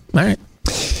goalposts. Okay. All right.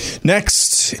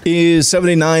 Next is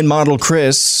 79 model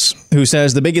Chris, who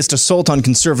says the biggest assault on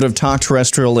conservative talk,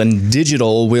 terrestrial and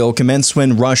digital will commence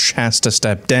when Rush has to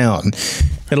step down.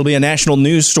 It'll be a national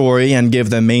news story and give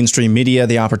the mainstream media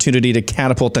the opportunity to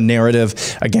catapult the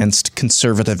narrative against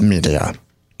conservative media.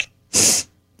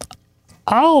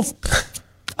 I'll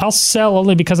sell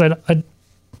only because I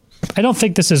don't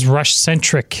think this is Rush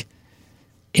centric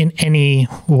in any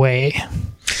way.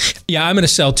 Yeah, I'm going to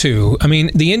sell too. I mean,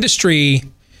 the industry,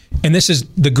 and this is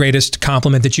the greatest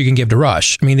compliment that you can give to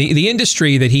Rush. I mean, the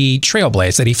industry that he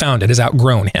trailblazed, that he founded, has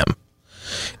outgrown him.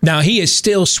 Now, he is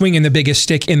still swinging the biggest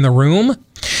stick in the room,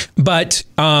 but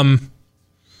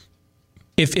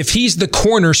if he's the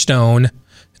cornerstone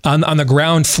on the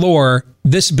ground floor,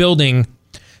 this building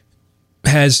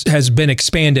has been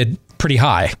expanded pretty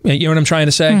high. You know what I'm trying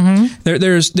to say? Mm-hmm.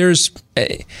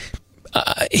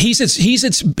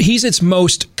 He's its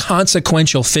most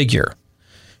consequential figure,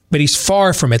 but he's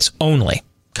far from its only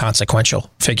consequential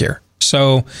figure.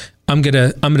 So I'm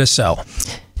gonna sell.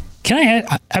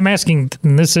 I'm asking,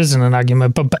 and this isn't an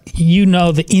argument, but you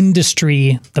know the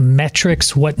industry, the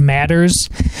metrics, what matters.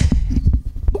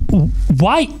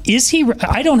 Why is he?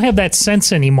 I don't have that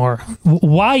sense anymore.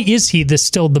 Why is he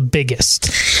still the biggest?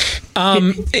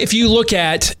 If you look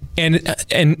at,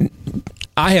 and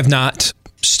I have not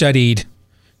studied,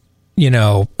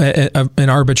 an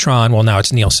Arbitron. Well, now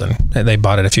it's Nielsen. They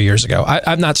bought it a few years ago.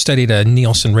 I've not studied a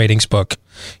Nielsen ratings book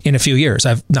in a few years.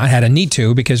 I've not had a need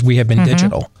to because we have been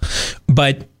digital.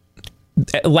 But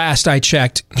at last I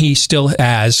checked, he still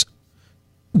has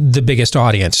the biggest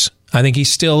audience. I think he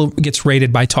still gets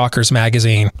rated by Talkers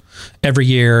Magazine every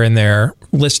year in their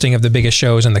listing of the biggest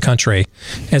shows in the country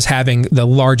as having the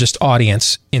largest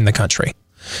audience in the country.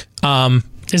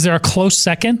 Is there a close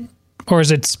second? Or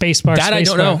is it spacebar? That I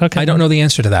don't know. Okay. I don't know the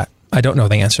answer to that. I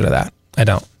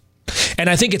don't. And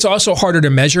I think it's also harder to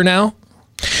measure now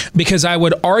because I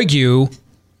would argue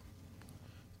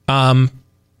that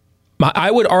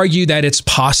it's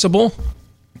possible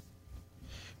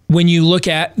when you look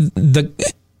at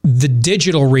the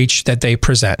digital reach that they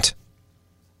present.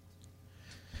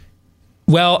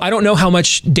 Well, I don't know how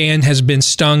much Dan has been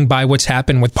stung by what's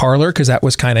happened with Parler because that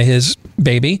was kind of his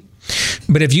baby.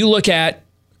 But if you look at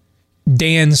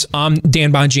Dan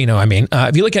Bongino,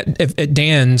 if you look at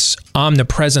Dan's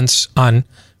omnipresence on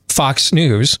Fox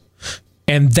News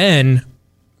and then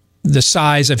the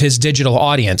size of his digital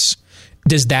audience,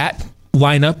 does that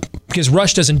line up? Because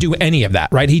Rush doesn't do any of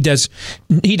that, right? He does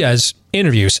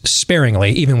interviews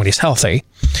sparingly, even when he's healthy,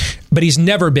 but he's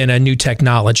never been a new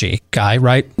technology guy,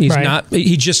 right? He's not.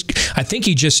 I think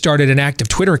he just started an active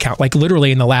Twitter account, like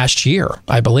literally in the last year,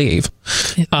 I believe.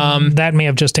 That may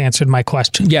have just answered my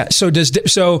question. Yeah.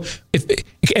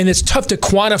 And it's tough to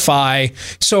quantify.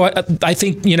 So I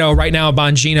think right now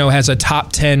Bongino has a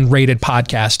top 10 rated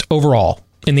podcast overall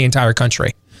in the entire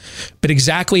country. But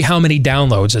exactly how many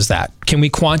downloads is that? Can we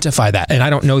quantify that? And I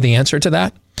don't know the answer to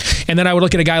that. And then I would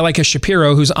look at a guy like a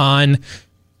Shapiro who's on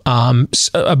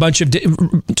a bunch of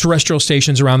terrestrial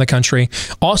stations around the country,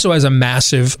 also has a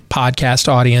massive podcast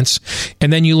audience.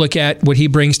 And then you look at what he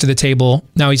brings to the table.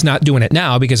 Now, he's not doing it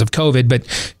now because of COVID,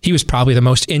 but he was probably the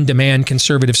most in-demand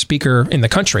conservative speaker in the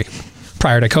country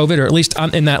prior to COVID, or at least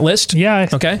in that list. Yeah.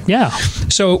 Okay. Yeah.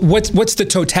 So what's the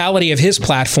totality of his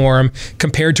platform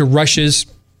compared to Russia's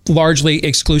largely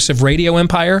exclusive radio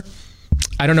empire?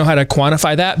 I don't know how to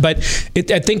quantify that, but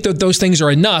I think that those things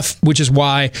are enough, which is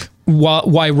why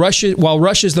while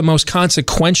Russia's the most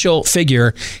consequential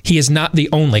figure, he is not the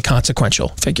only consequential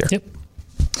figure. Yep.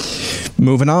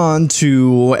 Moving on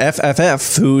to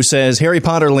FFF, who says Harry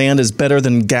Potter Land is better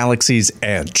than Galaxy's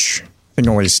Edge. I think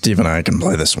only Steve and I can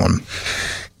play this one.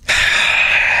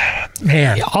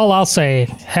 Man. All I'll say,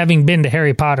 having been to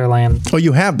Harry Potter Land. Oh,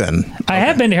 you have been? I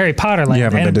have been to Harry Potter Land. You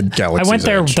haven't been to Galaxy's I went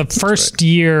there Edge. the first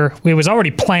year. It was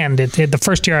already planned. The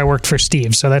first year I worked for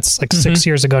Steve, so that's like 6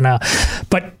 years ago now.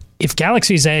 But if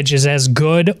Galaxy's Edge is as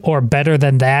good or better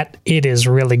than that, it is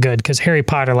really good because Harry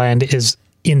Potter Land is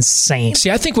insane. See,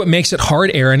 I think what makes it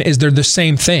hard, Aaron, is they're the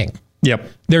same thing. Yep.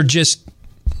 They're just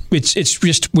it's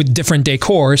just with different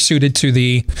decor suited to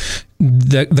the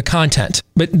content.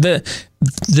 But the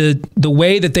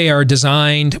way that they are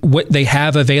designed, what they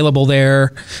have available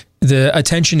there, the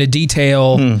attention to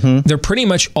detail, they're pretty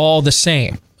much all the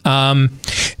same.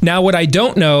 Now, what I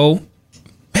don't know,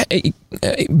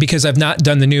 because I've not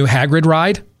done the new Hagrid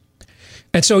ride,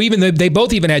 and so they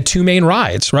both even had two main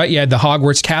rides, right? You had the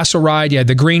Hogwarts Castle ride, you had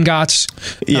the Gringotts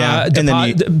and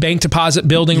then bank deposit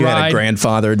building you ride. You had a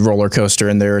grandfathered roller coaster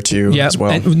in there too as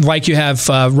well. And like you have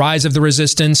Rise of the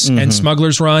Resistance and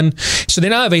Smuggler's Run. So they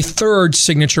now have a third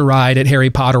signature ride at Harry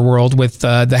Potter World with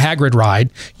the Hagrid ride.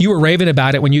 You were raving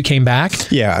about it when you came back.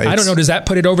 Yeah. I don't know, does that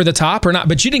put it over the top or not?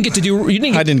 But you didn't get to do...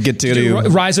 I didn't get to do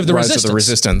Rise of the Resistance. Rise of the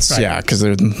Resistance, right. yeah. Because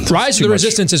Rise of the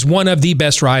Resistance is one of the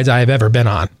best rides I have ever been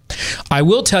on. I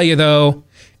will tell you, though,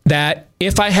 that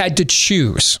if I had to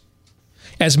choose,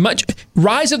 as much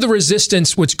Rise of the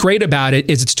Resistance, what's great about it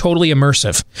is it's totally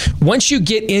immersive. Once you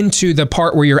get into the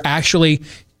part where you're actually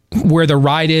where the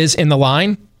ride is in the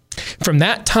line, from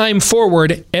that time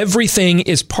forward, everything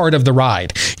is part of the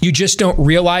ride. You just don't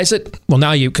realize it. Well,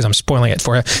 now because I'm spoiling it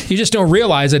for you, you just don't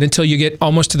realize it until you get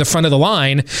almost to the front of the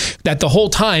line that the whole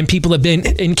time people have been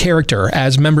in character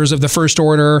as members of the First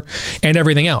Order and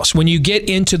everything else. When you get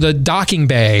into the docking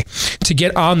bay to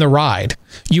get on the ride,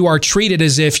 you are treated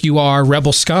as if you are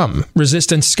rebel scum,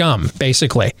 resistance scum,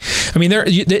 basically. I mean,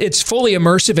 it's fully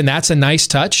immersive, and that's a nice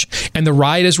touch. And the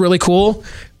ride is really cool,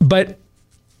 but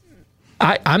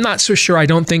I'm not so sure. I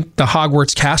don't think the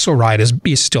Hogwarts Castle ride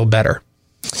is still better.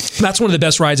 That's one of the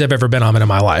best rides I've ever been on in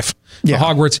my life. Yeah. The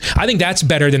Hogwarts, I think that's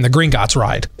better than the Gringotts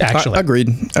ride, actually. Agreed.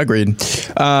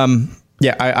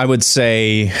 Yeah, I would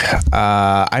say,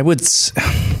 I'd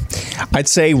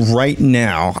say right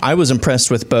now, I was impressed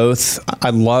with both.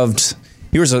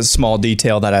 Here's a small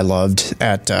detail that I loved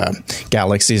at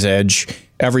Galaxy's Edge.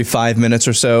 Every 5 minutes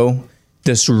or so,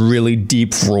 this really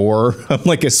deep roar of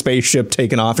like a spaceship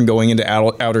taking off and going into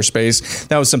outer space.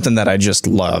 That was something that I just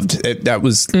loved. That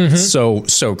was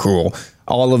so cool.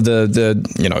 All of the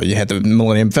you had the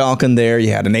Millennium Falcon there, you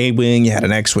had an A-Wing, you had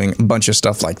an X-Wing, a bunch of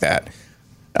stuff like that.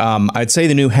 I'd say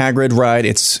the new Hagrid ride,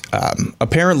 it's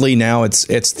apparently now it's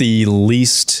the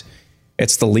least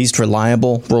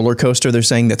reliable roller coaster they're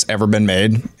saying that's ever been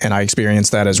made, and I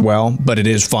experienced that as well. But it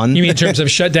is fun. You mean in terms of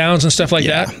shutdowns and stuff like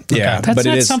that? Yeah, okay. That's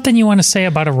not something you want to say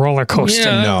about a roller coaster.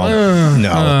 Yeah,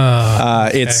 no.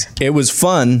 It was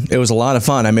fun. It was a lot of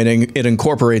fun. I mean, it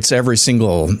incorporates every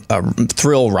single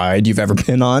thrill ride you've ever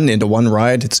been on into one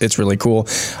ride. It's really cool.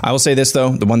 I will say this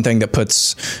though: the one thing that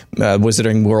puts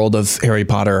Wizarding World of Harry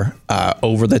Potter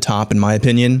over the top, in my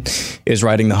opinion, is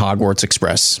riding the Hogwarts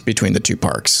Express between the two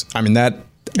parks. I mean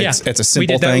it's a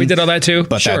simple thing. We did all that too,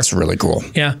 but that's really cool.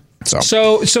 Yeah.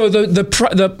 So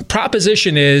the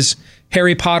proposition is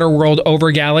Harry Potter World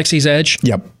over Galaxy's Edge.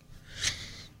 Yep.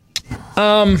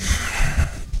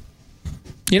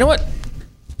 You know what?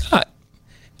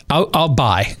 I'll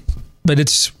buy, but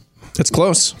it's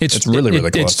close. It's really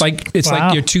close. It's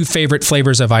like your two favorite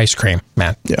flavors of ice cream,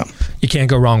 man. Yeah. You can't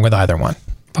go wrong with either one.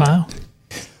 Wow.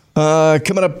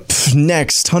 Coming up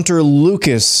next, Hunter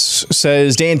Lucas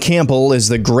says Dan Campbell is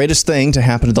the greatest thing to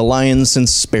happen to the Lions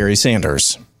since Barry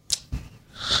Sanders.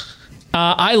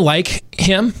 I like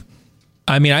him.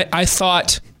 I mean, I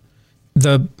thought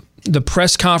the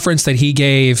press conference that he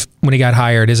gave when he got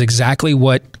hired is exactly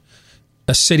what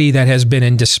a city that has been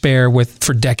in despair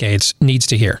for decades needs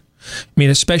to hear. I mean,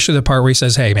 especially the part where he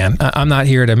says, "Hey, man, I'm not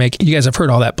here to make you guys have heard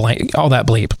all that bleep.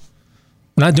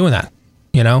 I'm not doing that.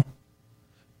 You know."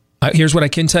 Here's what I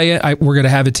can tell you. We're going to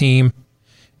have a team,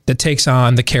 that takes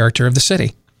on the character of the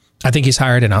city. I think he's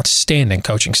hired an outstanding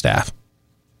coaching staff.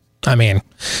 I mean,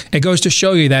 it goes to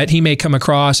show you that he may come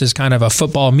across as kind of a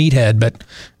football meathead, but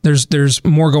there's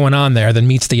more going on there than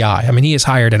meets the eye. I mean, he has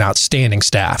hired an outstanding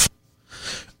staff.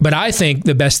 But I think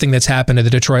the best thing that's happened to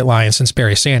the Detroit Lions since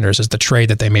Barry Sanders is the trade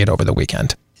that they made over the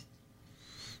weekend.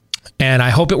 And I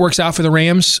hope it works out for the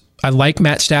Rams. I like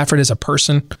Matt Stafford as a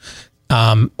person.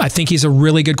 I think he's a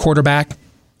really good quarterback.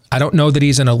 I don't know that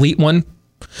he's an elite one.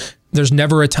 There's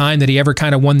never a time that he ever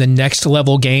kind of won the next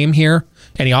level game here,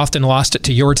 and he often lost it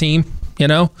to your team. You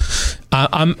know,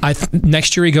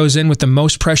 next year he goes in with the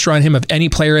most pressure on him of any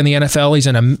player in the NFL. He's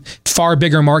in a far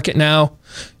bigger market now,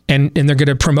 and they're going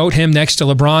to promote him next to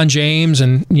LeBron James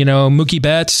and Mookie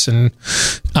Betts, and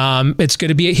it's going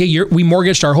to be we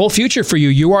mortgaged our whole future for you.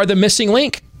 You are the missing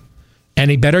link,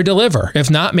 and he better deliver. If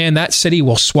not, man, that city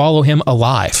will swallow him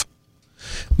alive.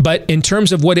 But in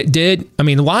terms of what it did, I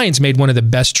mean, the Lions made one of the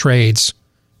best trades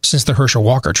since the Herschel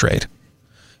Walker trade.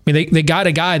 I mean, they got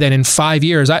a guy that in 5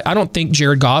 years, I don't think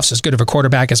Jared Goff's as good of a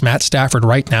quarterback as Matt Stafford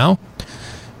right now,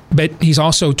 but he's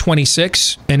also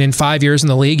 26, and in 5 years in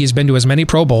the league, he's been to as many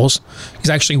Pro Bowls.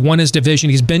 He's actually won his division.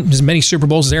 He's been to as many Super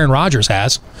Bowls as Aaron Rodgers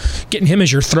has. Getting him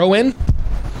as your throw-in,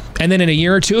 and then in a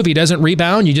year or two, if he doesn't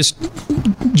rebound, you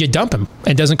dump him.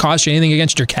 It doesn't cost you anything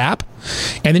against your cap.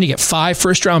 And then you get 5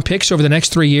 first-round picks over the next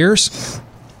 3 years.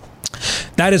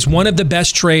 That is one of the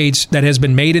best trades that has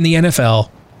been made in the NFL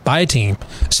by a team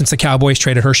since the Cowboys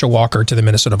traded Herschel Walker to the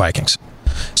Minnesota Vikings.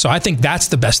 So I think that's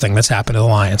the best thing that's happened to the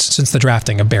Lions since the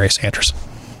drafting of Barry Sanders.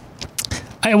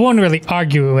 I won't really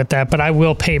argue with that, but I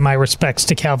will pay my respects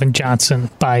to Calvin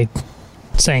Johnson by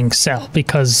saying sell,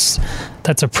 because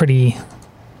that's a pretty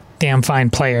damn fine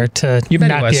player to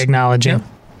not be acknowledging.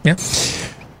 Yeah.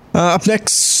 Up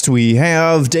next, we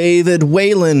have David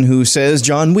Whalen, who says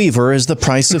John Weaver is the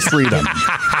price of freedom.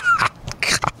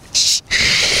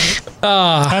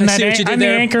 I'm the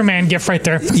Anchorman gift right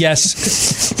there.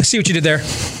 Yes. I see what you did there.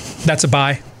 That's a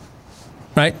buy,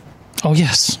 right? Oh,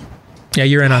 yes. Yeah,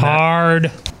 you're in on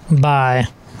Hard that. buy.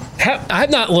 I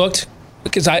have not looked,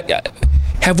 because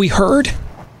have we heard?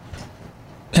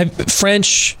 Have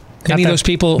French, any of those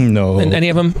people? No. Any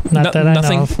of them? Not that I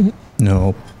know of.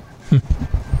 No.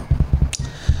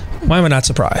 Why am I not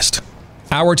surprised?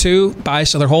 Hour 2, buy,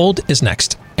 sell, or hold is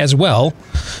next, as well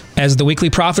as the weekly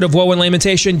prophet of woe and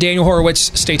lamentation, Daniel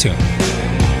Horowitz. Stay tuned.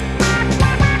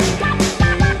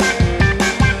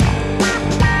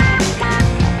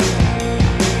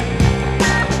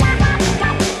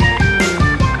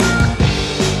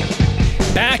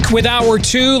 With Hour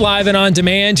 2, live and on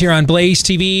demand here on Blaze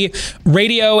TV,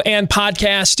 radio, and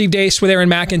podcast. Steve Deace with Aaron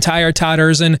McIntyre, Todd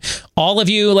Erzin. All of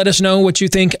you, let us know what you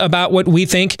think about what we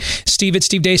think.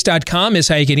 Steve@stevedeace.com is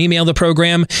how you can email the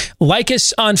program. Like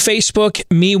us on Facebook,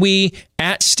 MeWe,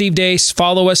 at Steve Deace.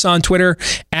 Follow us on Twitter,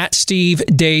 at Steve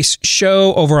Deace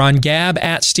Show, over on Gab,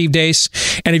 at Steve Deace.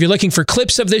 And if you're looking for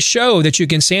clips of this show that you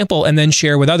can sample and then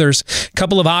share with others, a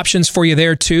couple of options for you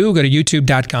there too. Go to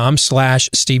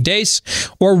youtube.com/Steve Deace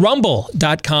or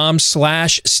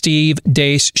rumble.com/Steve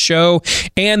Deace Show.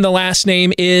 And the last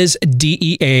name is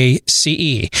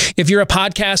DEACE. If you're a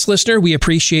podcast listener, we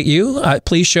appreciate you.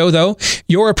 Please show, though,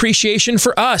 your appreciation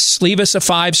for us. Leave us a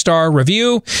 5-star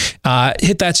review.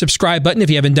 Hit that subscribe button if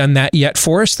you haven't done that yet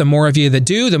for us. The more of you that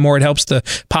do, the more it helps the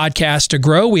podcast to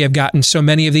grow. We have gotten so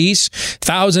many of these,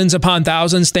 thousands upon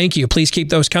thousands. Thank you. Please keep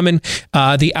those coming.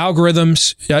 The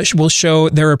algorithms will show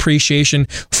their appreciation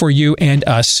for you and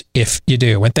us if you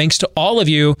do. And thanks to all of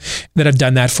you that have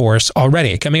done that for us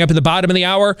already. Coming up at the bottom of the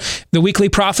hour, the weekly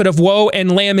prophet of woe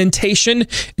and lamentation,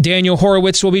 Daniel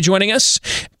Horowitz, will be joining us.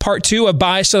 Part 2 of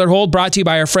Buy, Sell, or Hold, brought to you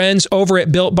by our friends over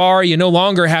at Built Bar. You no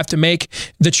longer have to make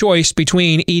the choice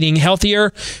between eating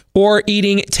healthier or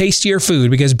eating tastier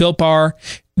food, because Built Bar,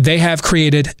 they have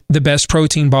created the best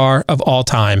protein bar of all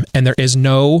time, and there is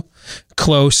no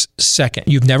close second.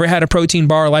 You've never had a protein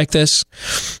bar like this.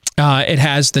 It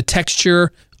has the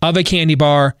texture of a candy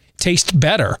bar, tastes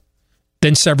better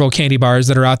than several candy bars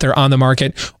that are out there on the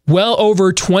market. Well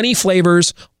over 20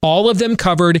 flavors, all of them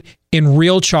covered in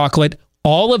real chocolate,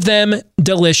 all of them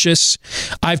delicious.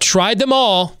 I've tried them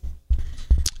all,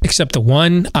 except the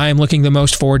one I'm looking the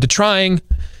most forward to trying,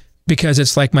 because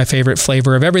it's like my favorite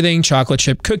flavor of everything. Chocolate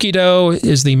chip cookie dough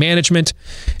is the management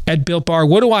at Built Bar.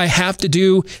 What do I have to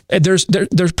do?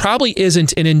 There probably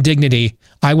isn't an indignity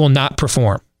I will not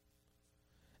perform.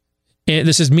 And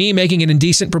this is me making an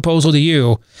indecent proposal to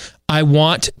you. I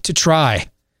want to try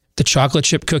the chocolate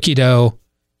chip cookie dough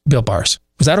Built Bars.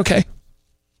 Is that okay?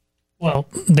 Well,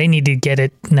 they need to get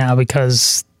it now,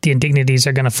 because the indignities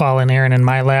are going to fall in Aaron and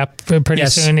my lap pretty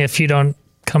soon if you don't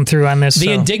come through on this.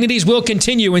 The indignities will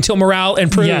continue until morale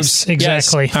improves. Yes,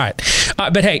 exactly. Yes. All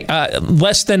right. But hey,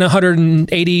 less than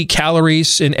 180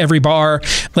 calories in every bar,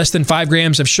 less than 5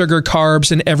 grams of sugar,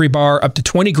 carbs in every bar, up to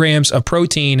 20 grams of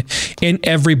protein in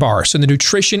every bar. So the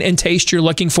nutrition and taste you're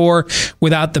looking for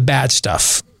without the bad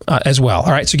stuff. As well.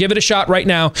 All right, so give it a shot right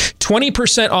now.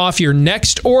 20% off your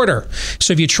next order.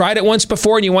 So if you tried it once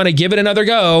before and you want to give it another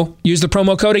go, use the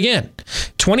promo code again.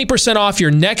 20% off your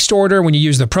next order when you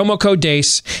use the promo code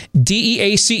DEACE,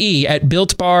 DEACE at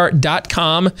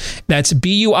BuiltBar.com. That's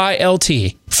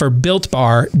BUILT for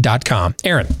BuiltBar.com.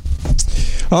 Aaron.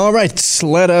 All right,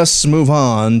 let us move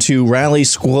on to Rally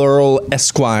Squirrel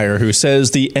Esquire, who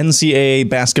says the NCAA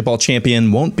basketball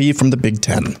champion won't be from the Big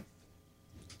Ten.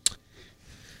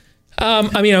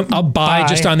 I'll buy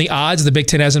just on the odds. The Big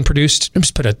Ten hasn't produced,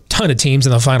 just put a ton of teams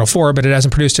in the Final Four, but it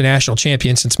hasn't produced a national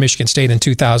champion since Michigan State in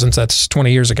 2000. So that's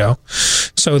 20 years ago.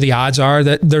 So the odds are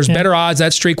that there's better odds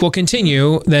that streak will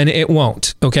continue than it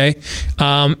won't. Okay.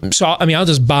 I'll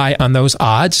just buy on those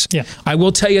odds. Yeah. I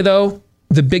will tell you, though,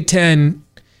 the Big Ten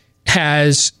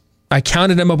has, I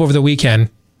counted them up over the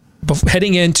weekend,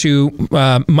 heading into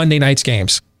Monday night's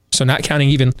games. So not counting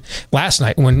even last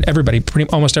night when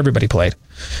almost everybody played.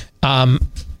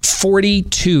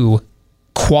 42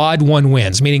 quad one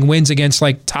wins, meaning wins against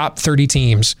like top 30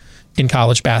 teams in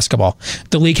college basketball.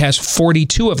 The league has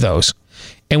 42 of those.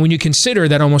 And when you consider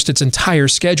that almost its entire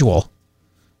schedule,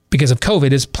 because of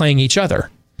COVID, is playing each other,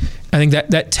 I think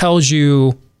that tells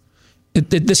you that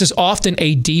this is often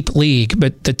a deep league,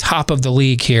 but the top of the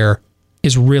league here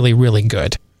is really, really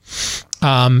good.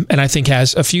 And I think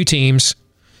has a few teams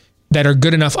that are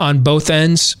good enough on both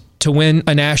ends to win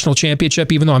a national championship,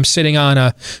 even though I'm sitting on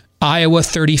a Iowa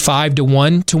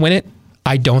 35-1 to win it.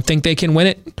 I don't think they can win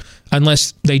it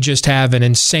unless they just have an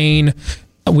insane,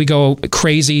 we go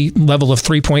crazy level of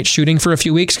 3-point shooting for a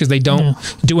few weeks because they don't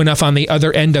do enough on the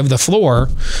other end of the floor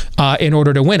in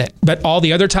order to win it. But all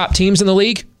the other top teams in the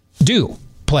league do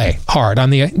play hard on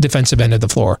the defensive end of the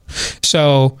floor.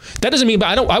 So that doesn't mean,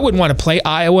 I wouldn't want to play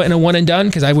Iowa in a one and done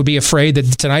because I would be afraid that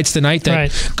tonight's the night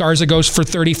that Garza goes for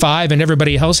 35 and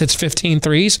everybody else hits 15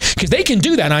 threes, because they can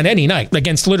do that on any night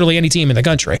against literally any team in the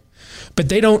country. But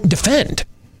they don't defend.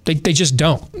 They just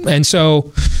don't. And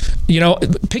so,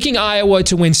 picking Iowa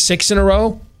to win 6 in a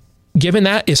row, given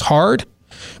that, is hard.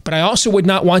 But I also would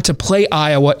not want to play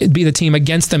Iowa, be the team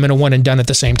against them in a one and done at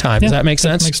the same time. Does that make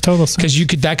sense? That makes total sense.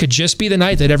 Because that could just be the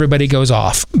night that everybody goes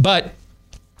off. But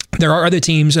there are other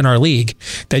teams in our league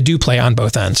that do play on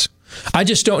both ends. I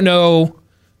just don't know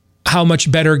how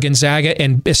much better Gonzaga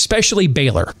and especially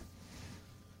Baylor.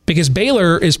 Because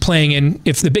Baylor is playing in,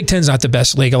 if the Big Ten's not the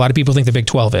best league, a lot of people think the Big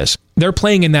 12 is. They're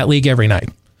playing in that league every night.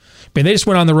 I mean, they just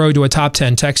went on the road to a top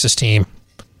 10 Texas team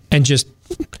and just,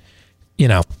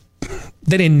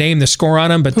 they didn't name the score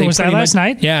on them, but they was that last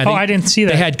night? Yeah. I didn't see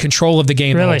that. They had control of the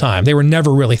game the whole time. They were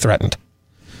never really threatened.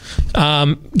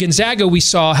 Gonzaga, we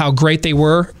saw how great they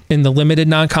were in the limited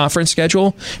non-conference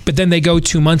schedule, but then they go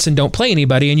 2 months and don't play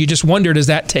anybody, and you just wonder, does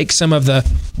that take some of the,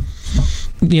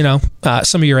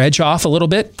 some of your edge off a little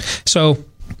bit? So,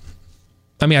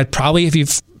 I'd probably, if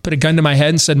you've put a gun to my head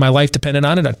and said my life depended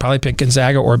on it, I'd probably pick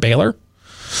Gonzaga or Baylor.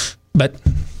 But,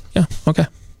 yeah, okay.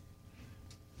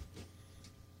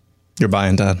 You're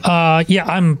buying, Todd? Yeah,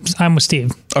 I'm with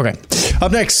Steve. Okay.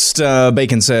 Up next,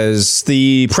 Bacon says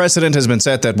the precedent has been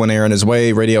set that when Aaron is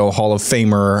away, Radio Hall of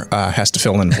Famer has to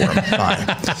fill in for him.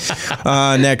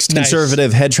 Next, nice.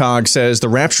 Conservative Hedgehog says the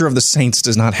rapture of the saints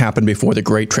does not happen before the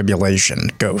Great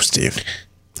Tribulation. Go, Steve.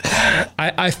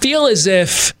 I feel as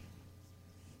if...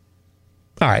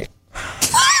 All right.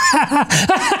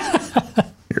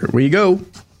 Here we go.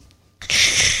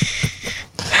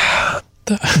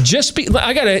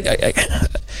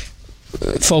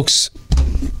 Folks,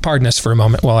 pardon us for a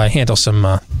moment while I handle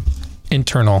some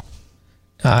internal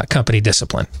company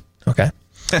discipline. Okay.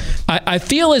 I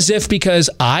feel as if because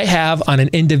I have on an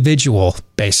individual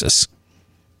basis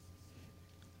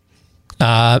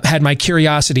had my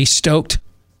curiosity stoked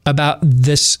about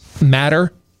this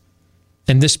matter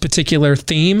and this particular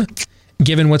theme,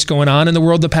 given what's going on in the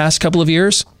world the past couple of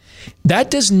years, that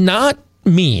does not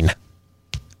mean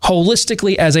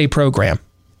holistically as a program,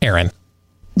 Aaron.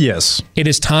 Yes. It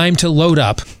is time to load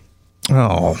up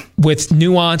with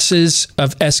nuances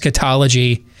of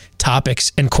eschatology,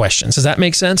 topics, and questions. Does that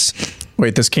make sense?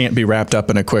 Wait, this can't be wrapped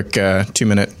up in a quick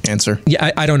 2-minute answer?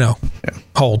 Yeah, I don't know. Yeah.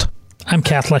 Hold. I'm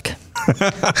Catholic.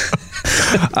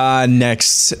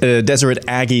 Next, Deseret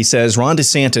Aggie says Ron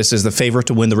DeSantis is the favorite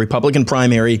to win the Republican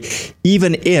primary,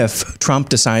 even if Trump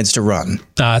decides to run.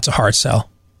 It's a hard sell.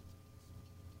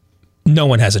 No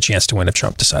one has a chance to win if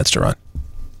Trump decides to run.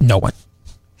 No one.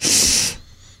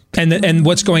 And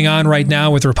what's going on right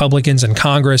now with Republicans in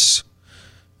Congress,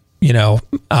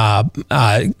 on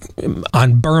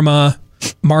Burma,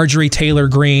 Marjorie Taylor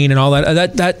Greene and all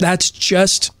that's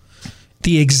just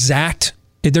the exact,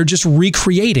 they're just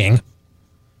recreating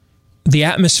the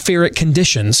atmospheric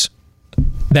conditions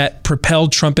that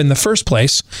propelled Trump in the first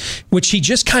place, which he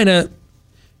just kind of,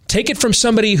 take it from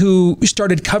somebody who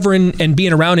started covering and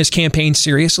being around his campaign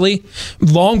seriously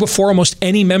long before almost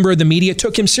any member of the media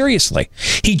took him seriously.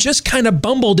 He just kind of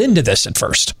bumbled into this at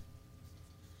first.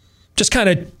 Just kind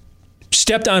of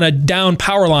stepped on a down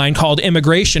power line called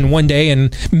immigration one day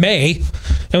in May.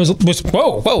 And was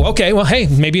whoa, okay, well, hey,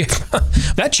 maybe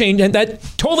that changed, and that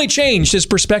totally changed his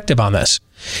perspective on this.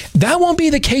 That won't be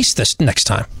the case this next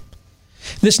time.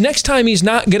 This next time, he's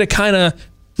not going to kind of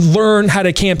learn how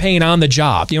to campaign on the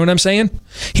job. You know what I'm saying?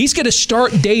 He's going to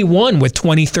start day one with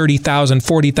 20, 30,000,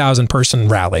 40,000 person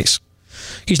rallies.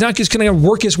 He's not just going to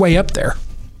work his way up there.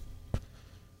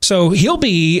 So he'll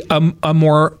be a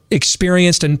more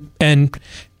experienced and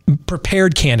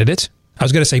prepared candidate. I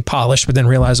was going to say polished, but then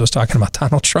realized I was talking about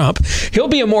Donald Trump. He'll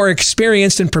be a more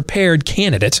experienced and prepared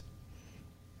candidate.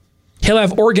 He'll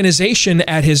have organization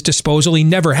at his disposal he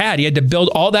never had. He had to build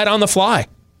all that on the fly,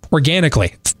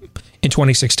 organically, in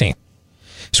 2016.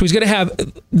 So he's going to have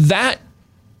that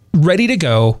ready to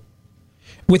go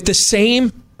with the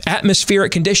same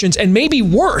atmospheric conditions and maybe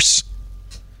worse.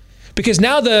 Because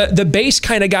now the base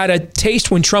kind of got a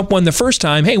taste when Trump won the first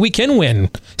time. Hey, we can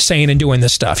win saying and doing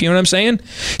this stuff. You know what I'm saying?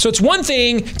 So it's one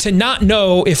thing to not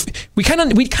know if we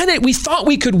thought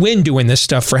we could win doing this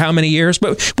stuff for how many years,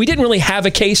 but we didn't really have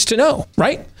a case to know,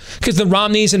 right? Because the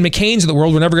Romneys and McCains of the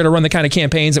world were never going to run the kind of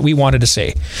campaigns that we wanted to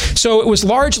see. So it was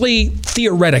largely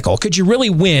theoretical. Could you really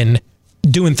win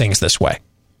doing things this way?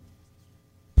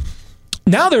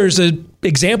 Now there's an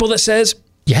example that says,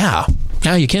 yeah,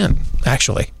 you can,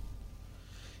 actually.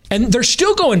 And they're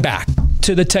still going back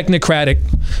to the technocratic,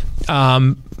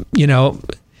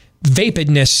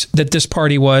 vapidness that this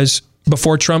party was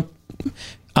before Trump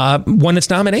won its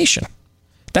nomination.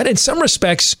 That, in some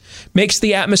respects, makes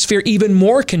the atmosphere even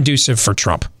more conducive for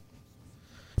Trump.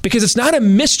 Because it's not a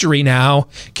mystery now.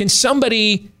 Can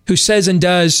somebody who says and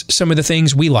does some of the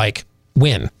things we like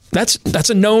win? That's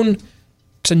a known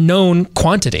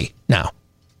quantity now.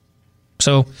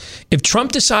 So if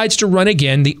Trump decides to run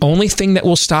again, the only thing that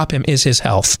will stop him is his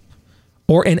health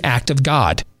or an act of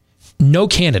God. No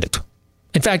candidate.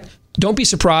 In fact, don't be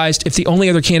surprised if the only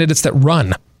other candidates that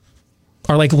run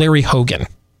are like Larry Hogan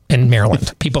in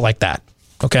Maryland, people like that.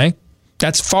 Okay?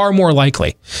 That's far more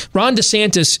likely. Ron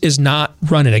DeSantis is not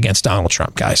running against Donald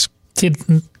Trump, guys.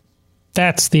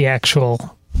 That's the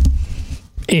actual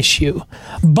issue.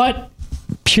 But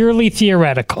purely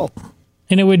theoretical.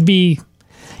 And it would be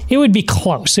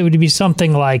close. It would be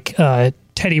something like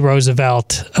Teddy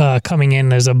Roosevelt coming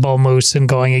in as a bull moose and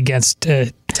going against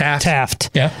Taft.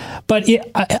 Yeah. But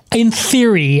in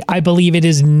theory, I believe it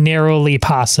is narrowly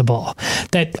possible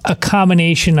that a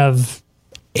combination of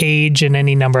age and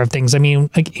any number of things. I mean,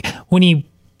 like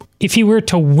if he were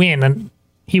to win,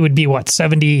 he would be what,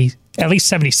 70, at least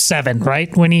 77, right?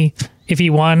 If he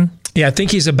won. Yeah, I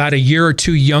think he's about a year or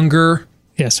two younger.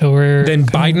 Yeah, so we're than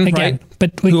Biden, again, right?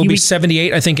 But who will be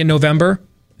 78, I think, in November.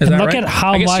 Is that look right? At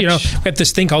how much. We have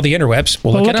this thing called the interwebs.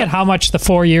 We'll look at how much the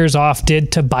 4 years off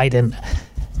did to Biden.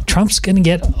 Trump's going to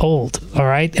get old. All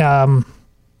right. So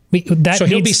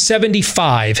he'll be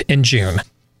 75 in June.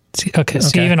 Okay,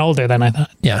 so even older than I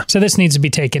thought. Yeah. So this needs to be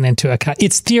taken into account.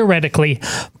 It's theoretically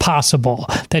possible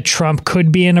that Trump could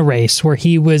be in a race where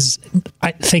he was,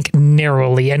 I think,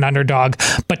 narrowly an underdog,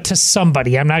 but to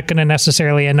somebody. I'm not going to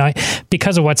necessarily annoy,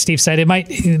 because of what Steve said. It might,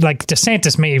 like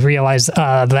DeSantis may realize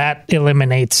that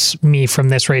eliminates me from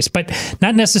this race, but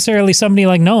not necessarily somebody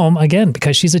like Noam, again,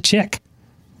 because she's a chick.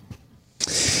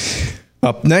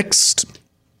 Up next,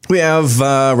 we have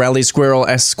Rally Squirrel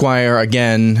Esquire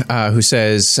again, who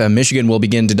says Michigan will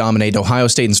begin to dominate Ohio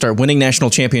State and start winning national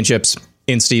championships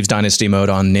in Steve's Dynasty mode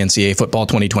on NCAA Football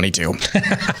 2022.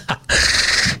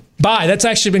 Bye. That's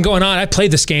actually been going on. I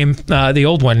played this game, the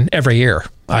old one, every year.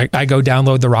 I go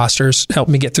download the rosters, help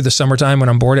me get through the summertime when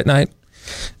I'm bored at night.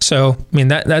 So, I mean,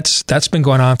 that's been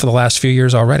going on for the last few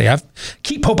years already.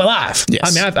 Keep hope alive. Yes.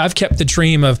 I mean, I've kept the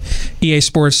dream of EA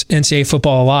Sports NCAA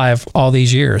football alive all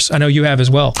these years. I know you have as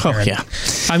well, Aaron. Oh, yeah.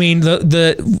 I mean,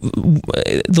 the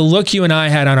look you and I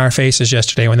had on our faces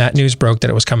yesterday when that news broke that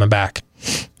it was coming back.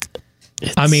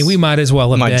 I mean, we might as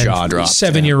well have been jaw dropped,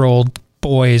 7-year-old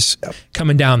boys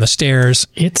coming down the stairs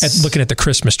looking at the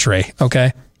Christmas tree,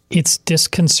 okay? It's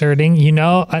disconcerting. You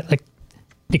know,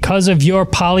 because of your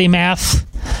polymath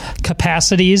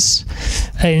capacities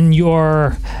and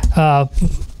your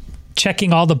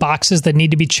checking all the boxes that need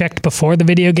to be checked before the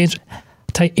video games.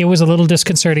 It was a little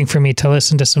disconcerting for me to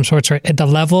listen to some sorts at the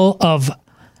level of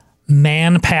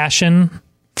man passion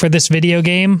for this video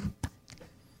game.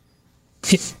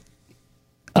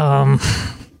 Not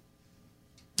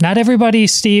everybody,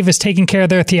 Steve, is taking care of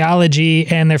their theology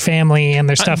and their family and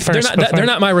their stuff first. They're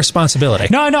not my responsibility.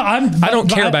 No, I don't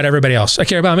care about everybody else. I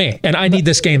care about me, and I need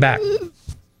this game back.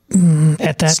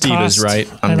 At that Steve cost, is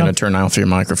right. I'm going to turn off your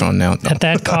microphone now. At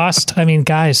that cost, I mean,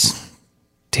 guys,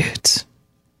 dudes.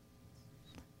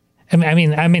 I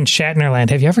mean, I'm in Shatner land.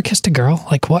 Have you ever kissed a girl?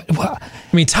 Like what? I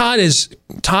mean, Todd is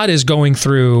going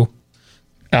through,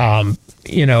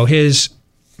 his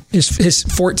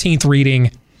 14th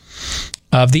reading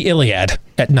of the Iliad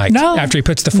at night after he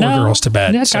puts the four girls to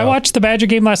bed. Nick, I watched the Badger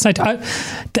game last night.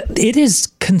 It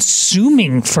is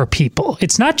consuming for people.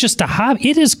 It's not just a hobby.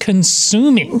 It is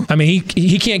consuming. I mean,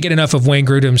 he can't get enough of Wayne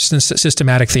Grudem's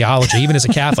systematic theology, even as a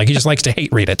Catholic. He just likes to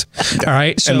hate read it. All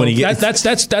right. So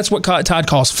that's what Todd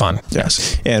calls fun.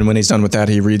 Yes. And when he's done with that,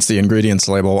 he reads the ingredients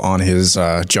label on his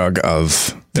jug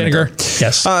of vinegar.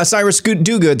 Yes. Cyrus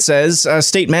Dogood says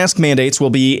state mask mandates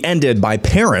will be ended by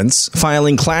parents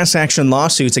filing class action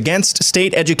lawsuits against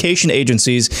state education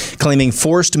agencies claiming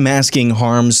forced masking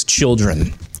harms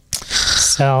children.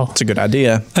 So it's a good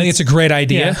idea. I think it's a great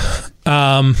idea.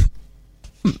 Yeah.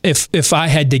 If I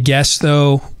had to guess,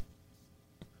 though,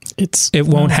 it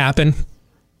won't happen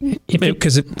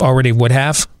because it already would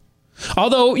have.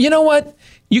 Although, you know what?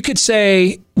 You could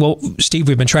say, well, Steve,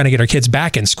 we've been trying to get our kids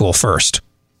back in school first.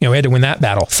 We had to win that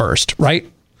battle first, right?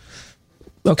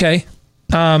 Okay.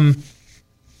 You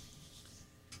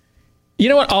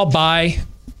know what? I'll buy.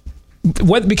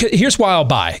 Because here's why I'll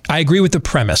buy. I agree with the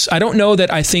premise. I don't know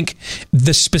that I think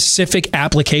the specific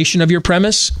application of your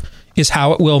premise is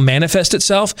how it will manifest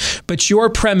itself, but your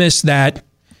premise that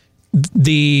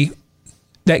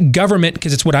that government,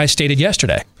 because it's what I stated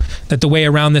yesterday, that the way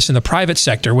around this in the private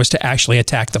sector was to actually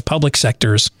attack the public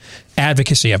sector's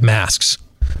advocacy of masks,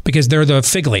 because they're the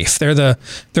fig leaf. They're the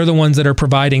ones that are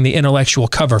providing the intellectual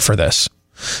cover for this.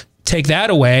 Take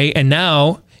that away, and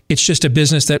now it's just a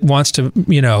business that wants to,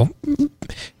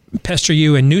 pester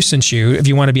you and nuisance you if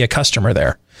you want to be a customer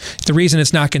there. The reason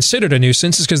it's not considered a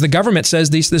nuisance is because the government says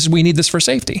we need this for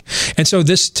safety. And so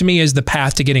this, to me, is the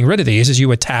path to getting rid of these, is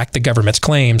you attack the government's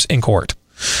claims in court.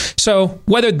 So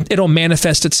whether it'll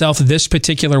manifest itself this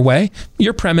particular way,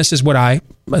 your premise is what I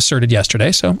asserted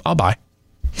yesterday, so I'll buy.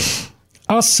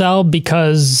 I'll sell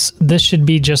because this should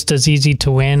be just as easy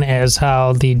to win as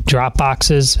how the drop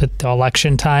boxes at the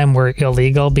election time were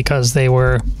illegal because they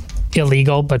were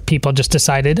illegal, but people just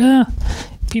decided,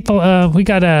 we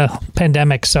got a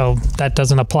pandemic, so that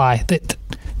doesn't apply.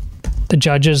 The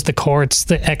judges, the courts,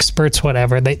 the experts,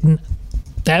 whatever, the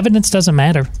evidence doesn't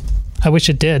matter. I wish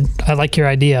it did. I like your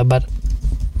idea, but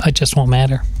it just won't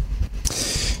matter.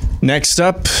 Next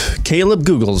up, Caleb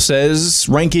Google says,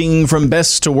 ranking from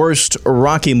best to worst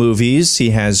Rocky movies,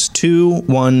 he has 2,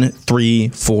 1, 3,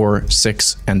 4,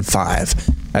 6, and 5.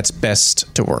 That's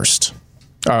best to worst.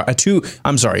 2,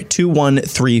 1,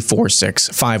 3, 4, 6.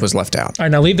 5 was left out. All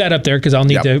right, now leave that up there because I'll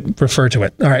need to refer to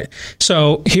it. All right,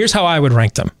 so here's how I would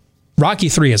rank them. Rocky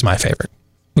 3 is my favorite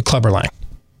with Clubber Lang.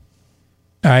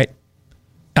 All right,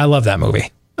 I love that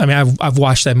movie. I mean, I've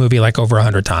watched that movie like over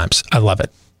 100 times. I love it.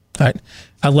 All right.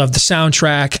 I love the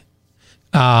soundtrack.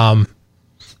 I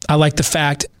like the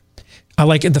fact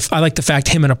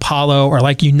him and Apollo are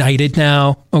like united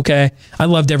now. Okay. I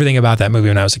loved everything about that movie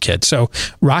when I was a kid. So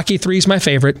Rocky 3 is my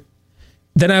favorite.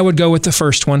 Then I would go with the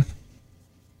first one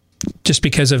just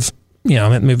because of,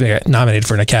 that movie got nominated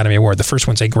for an Academy Award. The first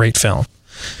one's a great film.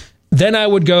 Then I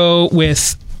would go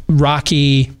with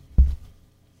Rocky.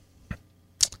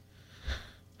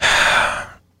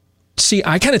 See,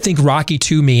 I kind of think Rocky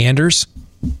 2 meanders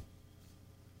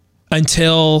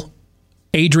until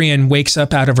Adrian wakes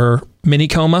up out of her mini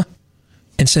coma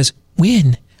and says,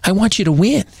 win. I want you to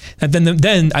win. And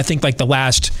then I think like the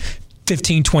last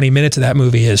 15, 20 minutes of that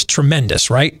movie is tremendous,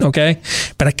 right? Okay.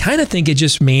 But I kind of think it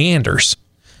just meanders.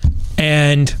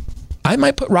 And I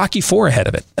might put Rocky 4 ahead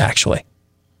of it, actually.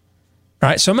 All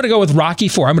right. So I'm going to go with Rocky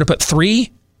 4. I'm going to put 3,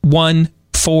 1,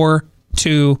 4,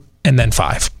 2, and then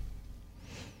 5.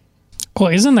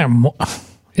 Well, isn't there more?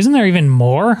 Isn't there even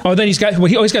more? Oh, then he's got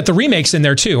the remakes in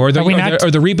there too, or the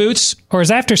reboots. Or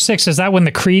is after 6? Is that when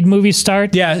the Creed movies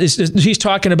start? Yeah, he's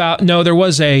talking about. No, there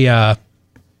was a.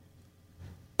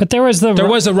 But there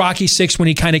was a Rocky 6 when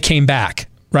he kind of came back,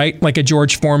 right? Like a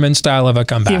George Foreman style of a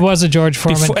comeback. It was a George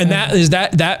Foreman, and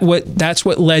that's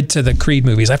what led to the Creed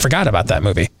movies. I forgot about that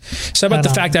movie. So about the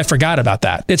fact that I forgot about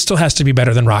that, it still has to be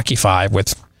better than Rocky 5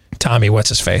 with Tommy. What's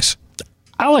his face?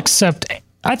 I'll accept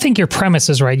I think your premise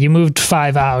is right. You moved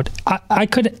 5 out. I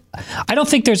don't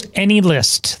think there's any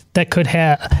list that could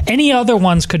have any other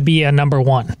ones could be a number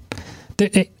one.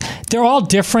 They're all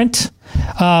different.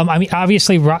 I mean,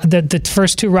 obviously, the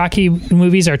first 2 Rocky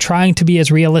movies are trying to be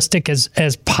as realistic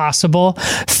as possible.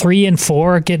 3 and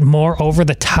 4 get more over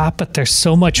the top, but they're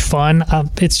so much fun.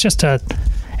 It's just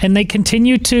and they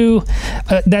continue to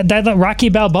that Rocky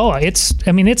Balboa. It's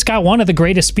got one of the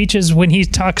greatest speeches when he's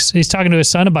talking to his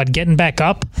son about getting back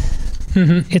up.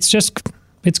 Mm-hmm.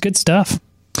 It's good stuff.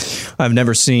 I've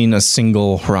never seen a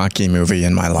single Rocky movie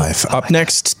in my life. Up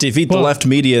next, Defeat the Left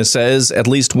Media says at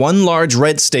least one large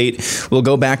red state will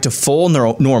go back to full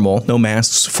normal, no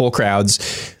masks, full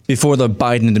crowds, before the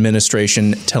Biden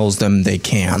administration tells them they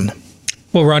can.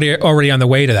 Well, we're already on the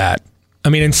way to that. I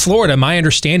mean, in Florida, my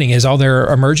understanding is all their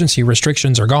emergency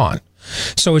restrictions are gone.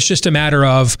 So it's just a matter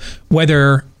of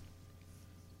whether,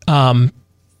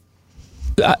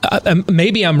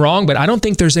 maybe I'm wrong, but I don't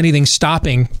think there's anything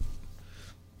stopping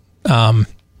one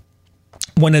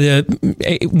of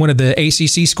the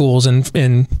ACC schools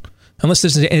in unless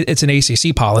it's an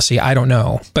ACC policy, I don't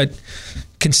know. But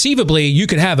conceivably, you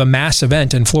could have a mass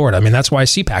event in Florida. I mean, that's why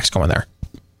CPAC's going there.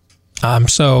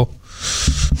 So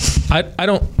I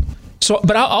don't. So,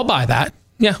 but I'll buy that.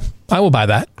 Yeah, I will buy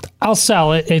that. I'll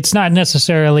sell it. It's not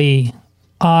necessarily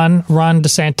on Ron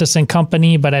DeSantis and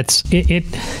company, but it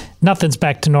nothing's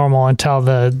back to normal until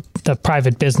the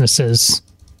private businesses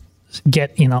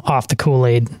get off the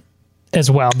Kool-Aid as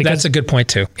well. Because that's a good point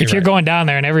too. If you're going down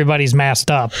there and everybody's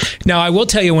masked up. Now, I will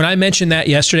tell you, when I mentioned that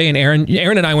yesterday, and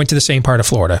Aaron and I went to the same part of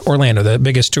Florida, Orlando, the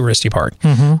biggest touristy part.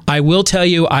 Mm-hmm. I will tell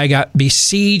you, I got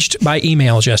besieged by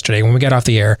emails yesterday when we got off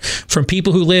the air from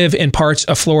people who live in parts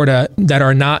of Florida that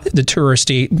are not the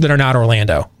touristy, that are not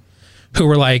Orlando, who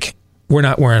were like, we're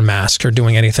not wearing masks or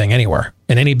doing anything anywhere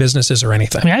in any businesses or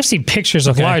anything. I mean, I've seen pictures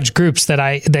of large groups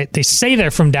that they say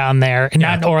they're from down there and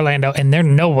not Orlando, and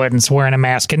no one's wearing a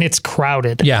mask, and it's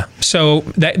crowded. Yeah. So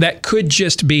that could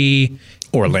just be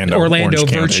Orlando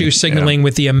virtue signaling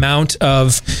with the amount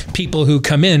of people who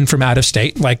come in from out of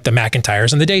state, like the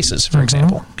McIntyres and the Daces, for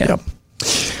example. Yeah. Yep.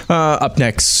 Up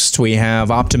next, we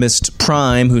have Optimist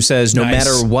Prime, who says no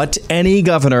matter what any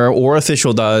governor or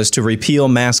official does to repeal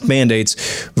mask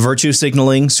mandates, virtue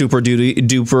signaling, super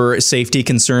duper safety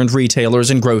concerned retailers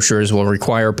and grocers will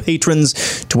require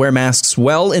patrons to wear masks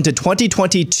well into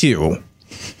 2022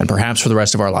 and perhaps for the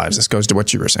rest of our lives. This goes to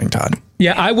what you were saying, Todd.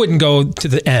 Yeah, I wouldn't go to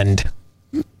the end.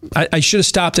 I should have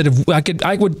stopped it.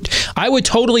 I would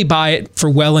totally buy it for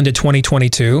well into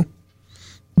 2022.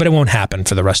 But it won't happen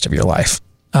for the rest of your life.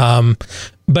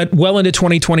 But well into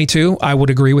 2022, I would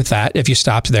agree with that if you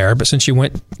stopped there. But since you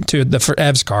went to the for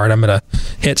Ev's card, I'm going to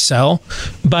hit sell.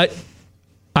 But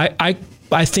I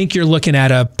think you're looking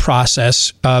at a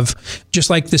process of just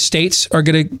like the states are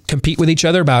going to compete with each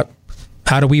other about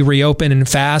how do we reopen and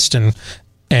fast and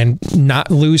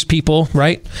not lose people,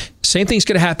 right? Same thing's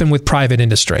going to happen with private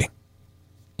industry.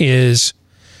 Is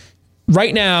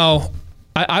right now.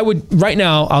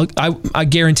 I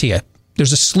guarantee it.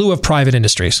 There's a slew of private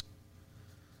industries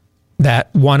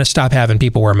that want to stop having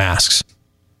people wear masks.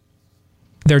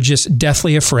 They're just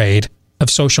deathly afraid of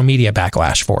social media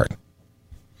backlash for it.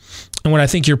 And what I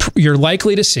think you're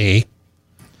likely to see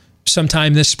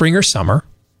sometime this spring or summer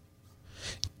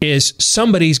is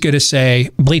somebody's going to say,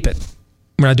 bleep it.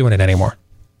 We're not doing it anymore.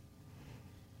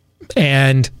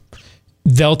 And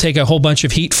they'll take a whole bunch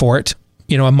of heat for it.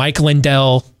 A Mike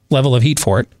Lindell level of heat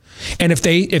for it. And if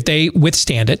they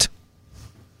withstand it,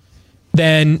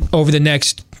 then over the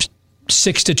next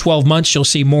 6 to 12 months, you'll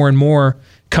see more and more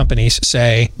companies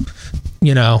say,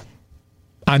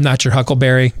 I'm not your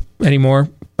Huckleberry anymore.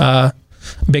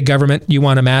 Big government, you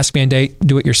want a mask mandate?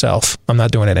 Do it yourself. I'm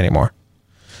not doing it anymore.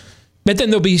 But then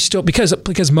there'll be still,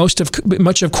 because much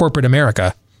of corporate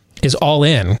America is all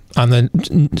in on the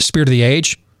spirit of the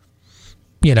age.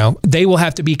 They will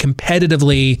have to be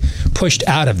competitively pushed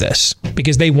out of this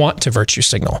because they want to virtue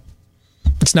signal.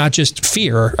 It's not just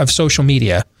fear of social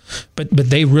media, but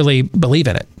they really believe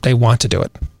in it. They want to do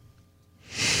it.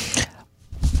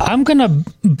 I'm going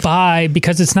to buy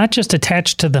because it's not just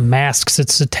attached to the masks,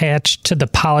 it's attached to the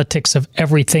politics of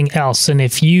everything else. And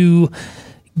if you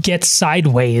get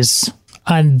sideways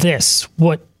on this,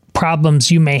 what problems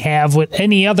you may have with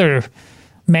any other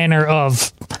manner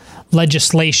of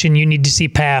legislation you need to see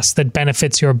passed that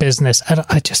benefits your business.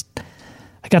 I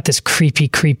got this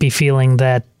creepy feeling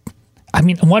that,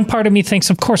 one part of me thinks,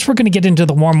 of course, we're going to get into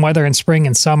the warm weather in spring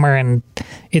and summer and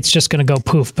it's just going to go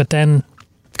poof. But then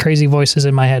crazy voices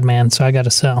in my head, man. So I got to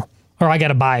sell, or I got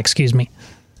to buy, excuse me.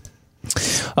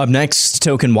 Up next,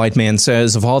 token white man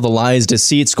says of all the lies,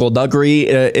 deceit, skullduggery,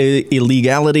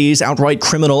 illegalities, outright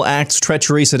criminal acts,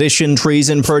 treachery, sedition,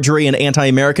 treason, perjury, and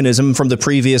anti-Americanism from the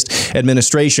previous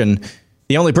administration,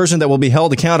 the only person that will be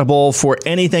held accountable for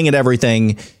anything and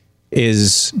everything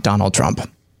is Donald Trump.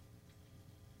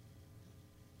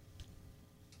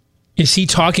 Is he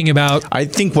talking about? I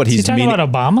think what he's talking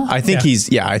about Obama. I think he's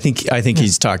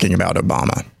he's talking about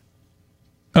Obama.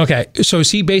 Okay, so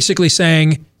is he basically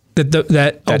saying that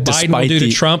Biden will do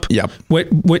to Trump what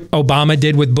Obama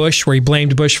did with Bush, where he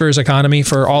blamed Bush for his economy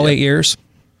for all 8 years?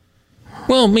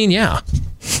 Well, I mean, yeah.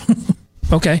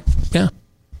 Okay, yeah.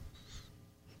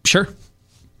 Sure.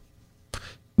 I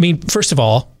mean, first of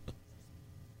all,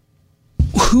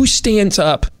 who stands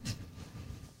up?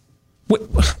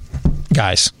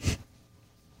 Guys,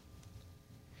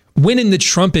 when in the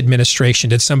Trump administration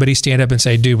did somebody stand up and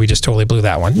say, dude, we just totally blew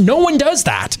that one? No one does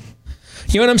that.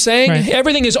 You know what I'm saying? Right.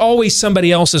 Everything is always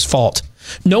somebody else's fault.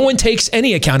 No one takes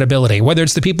any accountability, whether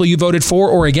it's the people you voted for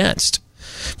or against.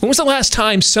 When was the last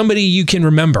time somebody you can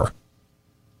remember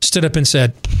stood up and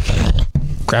said,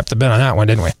 crap the bed on that one,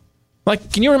 didn't we?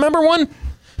 Like, can you remember one?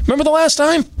 Remember the last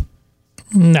time?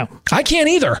 No. I can't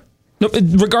either. No,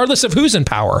 regardless of who's in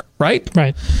power, right?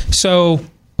 Right. So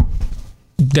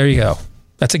there you go.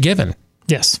 That's a given.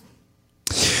 Yes.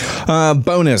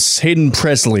 Bonus. Hayden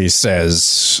Presley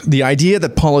says, the idea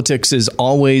that politics is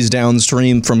always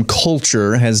downstream from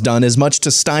culture has done as much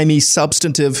to stymie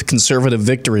substantive conservative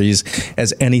victories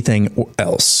as anything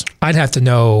else. I'd have to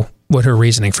know what her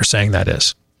reasoning for saying that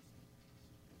is.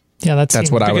 Yeah,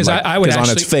 that's what I would like. Because on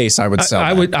its face, I would sell.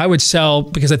 I would sell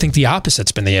because I think the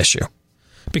opposite's been the issue.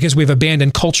 Because we've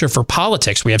abandoned culture for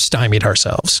politics, we have stymied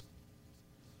ourselves.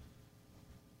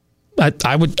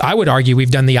 I would argue we've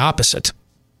done the opposite.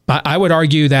 I would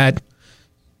argue that,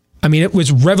 I mean, it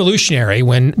was revolutionary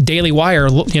when Daily Wire,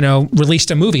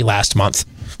 released a movie last month.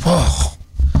 Oh,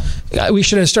 we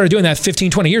should have started doing that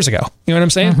 15, 20 years ago. You know what I'm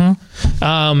saying?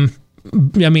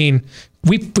 Mm-hmm. I mean,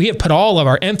 we have put all of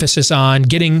our emphasis on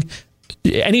getting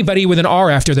anybody with an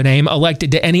R after their name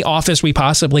elected to any office we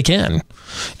possibly can,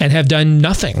 and have done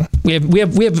nothing. We have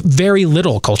very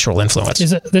little cultural influence.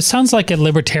 This sounds like a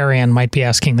libertarian might be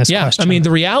asking this question. I mean,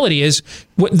 the reality is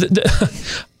the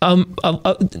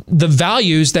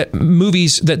values that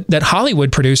movies that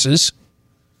Hollywood produces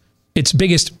its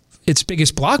biggest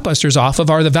blockbusters off of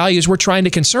are the values we're trying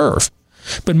to conserve.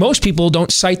 But most people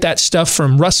don't cite that stuff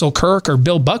from Russell Kirk or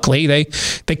Bill Buckley.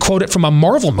 They quote it from a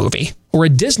Marvel movie or a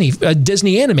Disney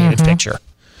animated picture.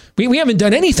 We haven't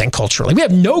done anything culturally. We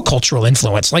have no cultural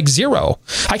influence, like zero.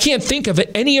 I can't think of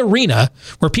any arena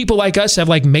where people like us have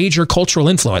like major cultural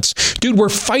influence. Dude, we're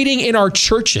fighting in our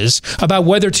churches about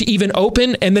whether to even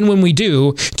open, and then when we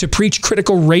do, to preach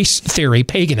critical race theory,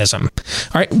 paganism.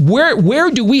 All right, where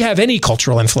do we have any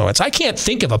cultural influence? I can't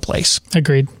think of a place.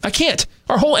 Agreed. I can't.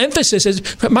 Our whole emphasis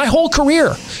is, my whole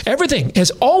career, everything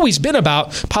has always been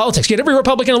about politics. Get every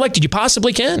Republican elected you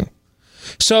possibly can.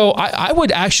 So I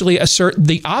would actually assert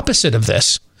the opposite of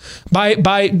this by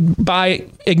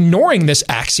ignoring this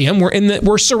axiom.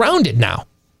 We're surrounded now.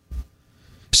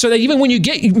 So that even when you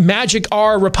get Magic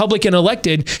R Republican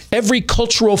elected, every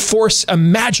cultural force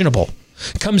imaginable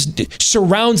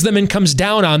surrounds them and comes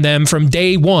down on them from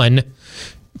day one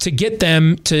to get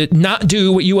them to not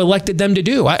do what you elected them to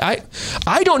do. I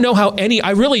don't know how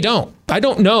I really don't. I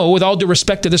don't know, with all due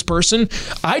respect to this person,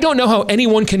 I don't know how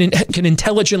anyone can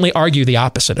intelligently argue the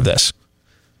opposite of this.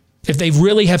 If they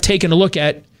really have taken a look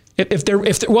at,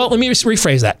 well, let me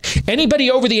rephrase that.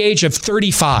 Anybody over the age of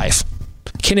 35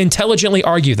 can intelligently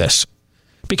argue this,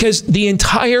 because the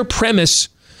entire premise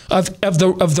of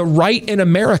the right in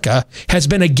America has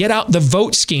been a get out the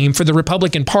vote scheme for the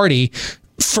Republican Party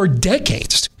for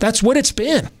decades. That's what it's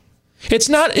been. It's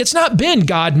not been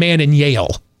God, man, and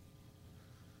Yale.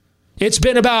 It's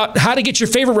been about how to get your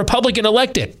favorite Republican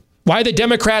elected, why the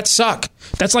Democrats suck.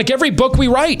 That's like every book we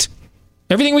write,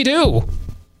 everything we do.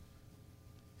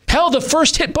 Hell, the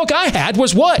first hit book I had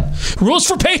was what? Rules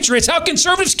for Patriots, How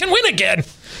Conservatives Can Win Again.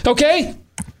 Okay?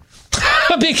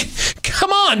 I mean,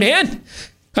 come on, man.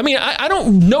 I mean, I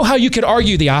don't know how you could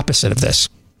argue the opposite of this.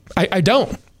 I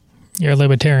don't. You're a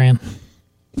libertarian.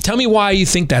 Tell me why you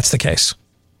think that's the case.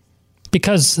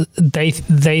 Because they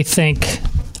think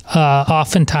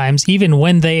oftentimes, even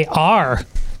when they are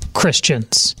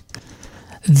Christians,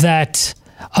 that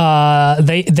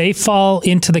they fall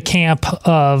into the camp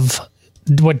of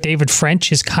what David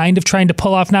French is kind of trying to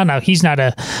pull off now. Now, he's not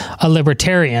a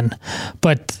libertarian,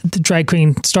 but the Drag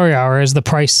Queen Story Hour is the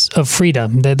price of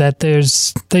freedom.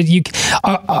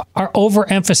 Our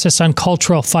overemphasis on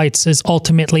cultural fights is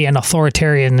ultimately an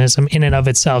authoritarianism in and of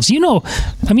itself. You know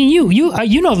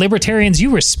libertarians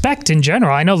you respect in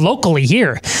general. I know locally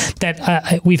here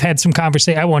that we've had some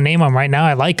conversation. I won't name them right now.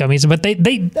 I like them, but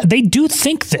they do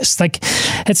think this. Like,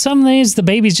 at some days the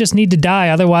babies just need to die,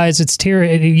 otherwise it's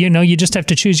you just have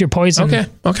to choose your poison.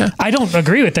 Okay. I don't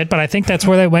agree with it, but I think that's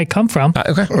where they might come from.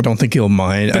 Okay. I don't think you'll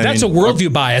mind. But that's a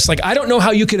worldview bias. Like, I don't know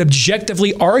how you could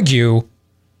objectively argue.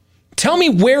 Tell me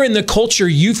where in the culture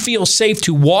you feel safe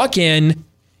to walk in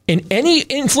any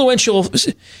influential...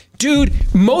 Dude,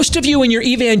 most of you in your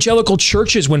evangelical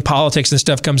churches, when politics and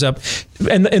stuff comes up,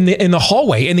 in the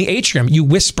hallway, in the atrium, you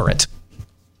whisper it.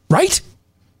 Right?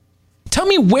 Tell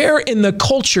me where in the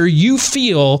culture you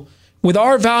feel with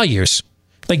our values,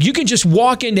 like you can just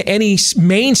walk into any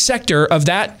main sector of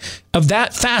that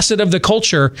facet of the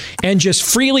culture and just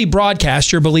freely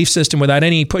broadcast your belief system without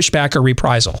any pushback or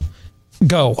reprisal.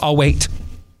 Go, I'll wait.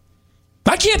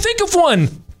 I can't think of one.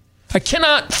 I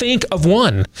cannot think of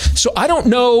one. So I don't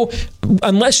know,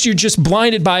 unless you're just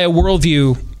blinded by a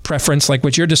worldview preference like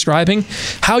what you're describing,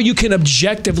 how you can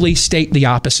objectively state the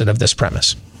opposite of this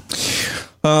premise.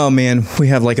 Oh, man, we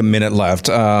have like a minute left.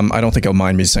 I don't think he'll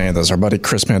mind me saying this. Our buddy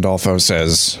Chris Pandolfo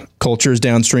says, culture is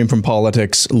downstream from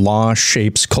politics. Law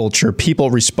shapes culture.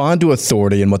 People respond to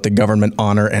authority and what the government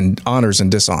honors and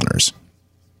dishonors.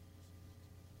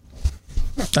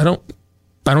 I don't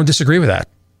disagree with that.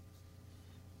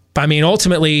 I mean,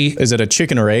 ultimately... Is it a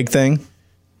chicken or egg thing?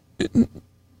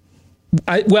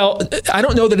 I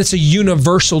don't know that it's a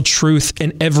universal truth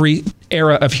in every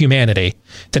era of humanity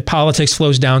that politics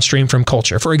flows downstream from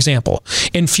culture. For example,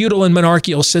 in feudal and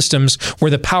monarchical systems where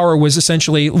the power was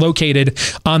essentially located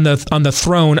on the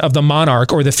throne of the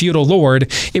monarch or the feudal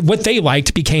lord, what they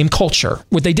liked became culture.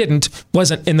 What they didn't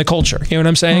wasn't in the culture. You know what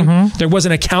I'm saying? Mm-hmm. There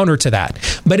wasn't a counter to that.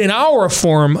 But in our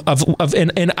form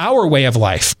in our way of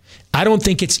life, I don't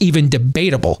think it's even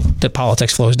debatable that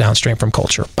politics flows downstream from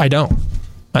culture. I don't.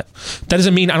 That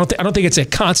doesn't mean I don't think it's a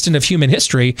constant of human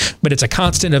history, but it's a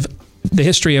constant of the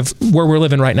history of where we're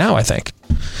living right now, I think.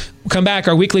 We'll come back.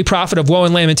 Our weekly prophet of woe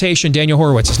and lamentation, Daniel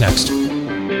Horowitz, is next.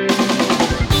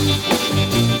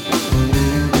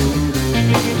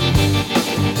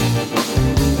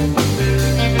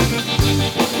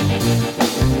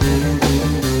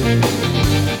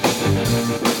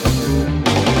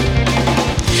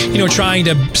 Trying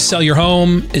to sell your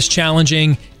home is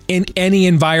challenging in any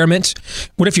environment.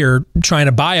 What if you're trying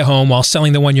to buy a home while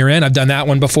selling the one you're in? I've done that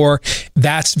one before.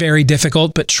 That's very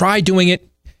difficult, but try doing it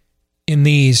in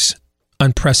these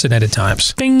unprecedented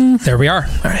times. Ding. There we are.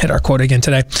 I hit our quote again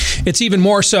today. It's even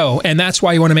more so, and that's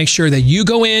why you want to make sure that you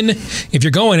go in, if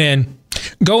you're going in,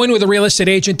 go in with a real estate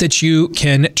agent that you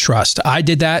can trust. I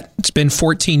did that. It's been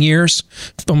 14 years,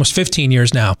 almost 15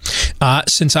 years now,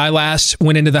 since I last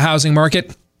went into the housing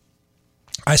market.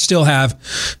 I still have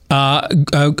a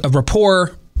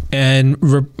rapport and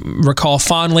recall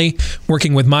fondly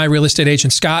working with my real estate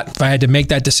agent, Scott. If I had to make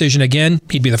that decision again,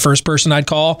 he'd be the first person I'd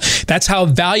call. That's how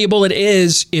valuable it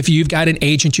is if you've got an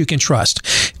agent you can trust.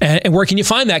 And where can you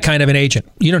find that kind of an agent?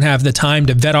 You don't have the time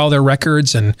to vet all their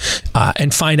records and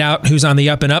find out who's on the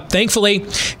up and up. Thankfully,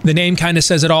 the name kind of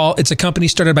says it all. It's a company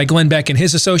started by Glenn Beck and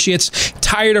his associates,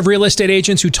 tired of real estate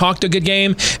agents who talked a good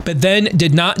game, but then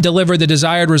did not deliver the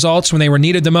desired results when they were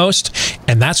needed the most.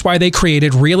 And that's why they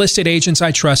created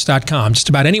realestateagentsitrust.com. Just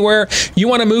about anywhere you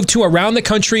want to move to around the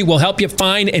country will help you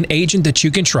find an agent that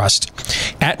you can trust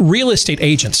at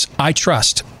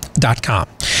realestateagentsitrust.com.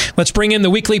 Let's bring in the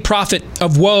weekly prophet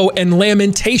of woe and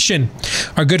lamentation,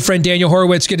 our good friend Daniel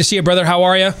Horowitz. Good to see you, brother. How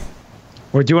are you?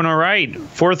 We're doing all right.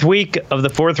 Fourth week of the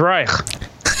Fourth Reich.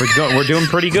 We're doing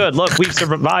pretty good. Look, we've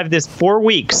survived this 4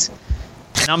 weeks,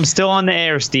 and I'm still on the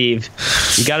air, Steve.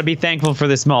 You got to be thankful for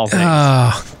the small things.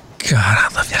 Oh,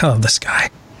 God, I love this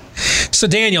guy. So,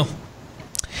 Daniel,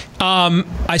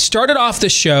 I started off the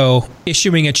show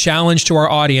issuing a challenge to our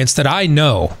audience that I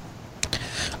know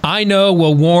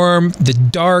will warm the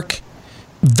dark,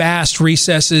 vast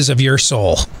recesses of your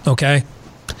soul, okay?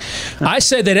 I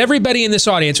said that everybody in this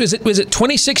audience, was it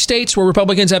 26 states where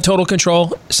Republicans have total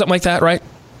control? Something like that, right?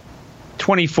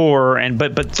 24,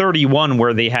 but 31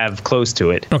 where they have close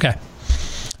to it. Okay.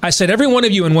 I said every one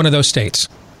of you in one of those states.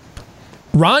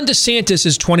 Ron DeSantis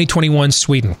is 2021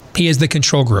 Sweden. He is the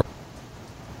control group.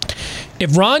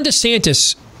 If Ron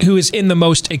DeSantis, who is in the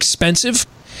most expensive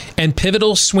and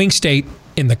pivotal swing state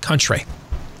in the country,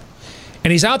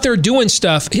 and he's out there doing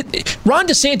stuff, Ron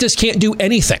DeSantis can't do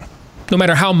anything. no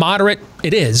matter how moderate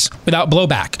it is, without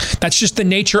blowback. That's just the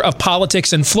nature of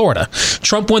politics in Florida.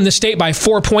 Trump won the state by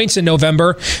 4 points in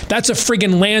November. That's a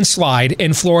friggin' landslide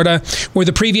in Florida, where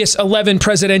the previous 11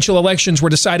 presidential elections were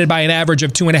decided by an average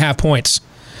of 2.5 points.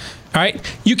 All right?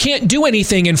 You can't do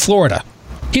anything in Florida.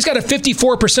 He's got a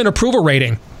 54% approval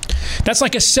rating. That's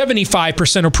like a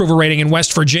 75% approval rating in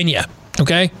West Virginia.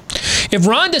 Okay? If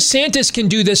Ron DeSantis can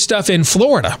do this stuff in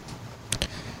Florida,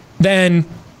 then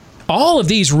all of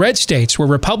these red states where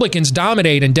Republicans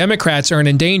dominate and Democrats are an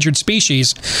endangered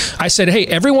species, I said, hey,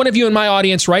 every one of you in my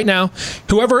audience right now,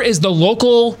 whoever is the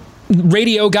local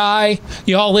radio guy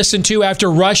you all listen to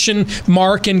after Rush and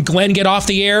Mark and Glenn get off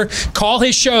the air, call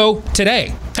his show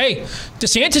today. Hey,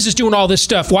 DeSantis is doing all this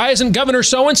stuff. Why isn't Governor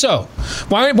so-and-so?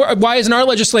 Why isn't our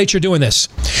legislature doing this?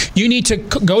 You need to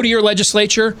go to your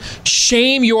legislature,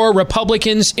 shame your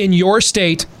Republicans in your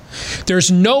state.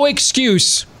 There's no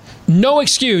excuse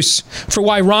for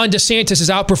why Ron DeSantis is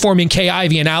outperforming Kay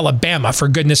Ivey in Alabama, for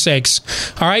goodness sakes.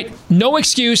 All right? No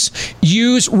excuse.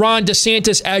 Use Ron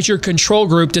DeSantis as your control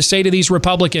group to say to these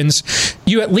Republicans,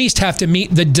 you at least have to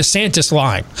meet the DeSantis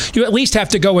line. You at least have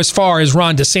to go as far as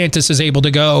Ron DeSantis is able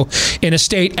to go in a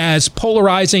state as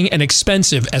polarizing and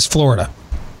expensive as Florida.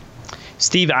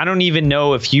 Steve, I don't even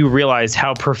know if you realize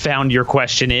how profound your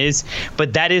question is,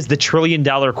 but that is the $1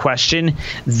 trillion question.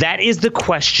 That is the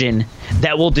question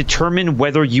that will determine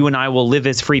whether you and I will live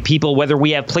as free people, whether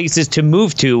we have places to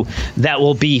move to that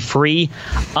will be free.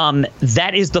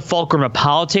 That is the fulcrum of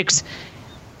politics.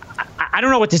 I don't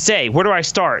know what to say. Where do I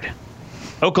start?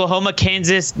 Oklahoma,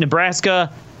 Kansas,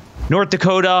 Nebraska, North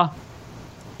Dakota,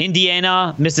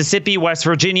 Indiana, Mississippi, West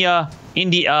Virginia,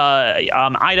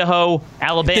 Idaho,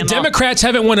 Alabama. The Democrats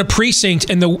haven't won a precinct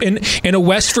in a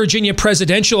West Virginia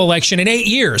presidential election in 8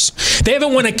 years. They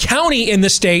haven't won a county in the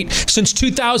state since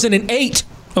 2008.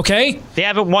 Okay? They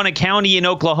haven't won a county in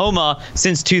Oklahoma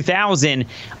since 2000.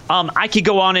 I could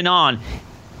go on and on.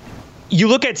 You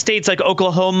look at states like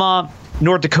Oklahoma,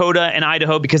 North Dakota, and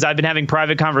Idaho, because I've been having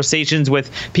private conversations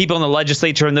with people in the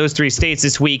legislature in those three states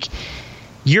this week.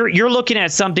 You're looking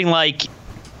at something like,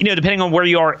 depending on where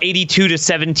you are, 82 to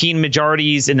 17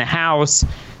 majorities in the House,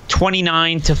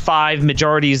 29 to 5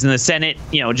 majorities in the Senate.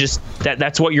 Just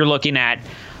that's what you're looking at.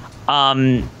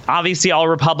 Obviously, all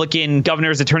Republican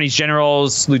governors, attorneys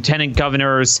generals, lieutenant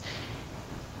governors.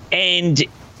 And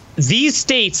these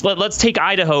states, let's take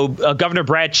Idaho, Governor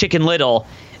Brad Chicken Little.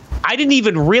 I didn't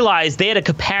even realize they had a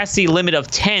capacity limit of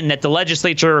 10 that the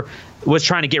legislature was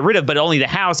trying to get rid of, but only the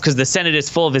House because the Senate is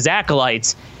full of his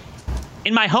acolytes.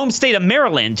 In my home state of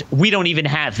Maryland, we don't even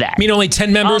have that. You mean only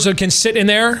 10 members can sit in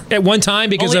there at one time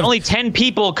because only 10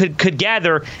 people could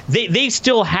gather. They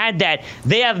still had that.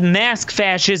 They have mask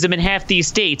fascism in half these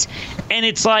states. And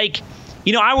it's like,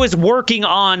 I was working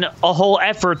on a whole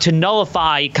effort to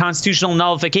nullify constitutional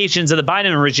nullifications of the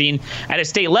Biden regime at a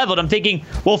state level. And I'm thinking,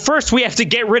 well, first we have to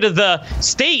get rid of the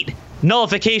state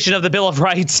nullification of the Bill of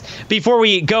Rights before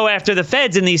we go after the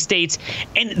feds in these states.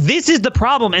 And this is the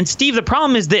problem. And Steve, the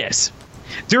problem is this.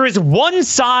 There is one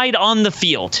side on the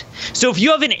field. So if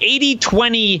you have an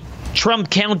 80-20 Trump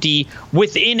county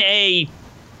within a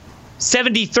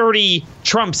 70-30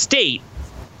 Trump state,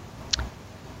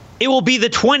 it will be the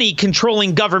 20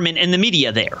 controlling government and the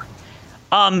media there.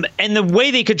 And the way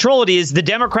they control it is the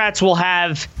Democrats will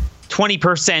have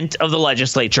 20% of the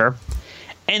legislature.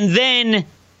 And then,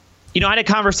 I had a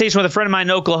conversation with a friend of mine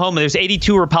in Oklahoma. There's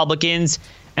 82 Republicans.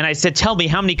 And I said, tell me,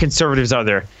 how many conservatives are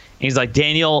there? And he's like,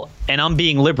 Daniel, and I'm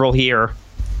being liberal here,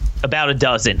 about a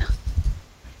dozen.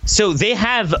 So they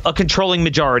have a controlling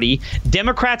majority.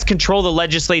 Democrats control the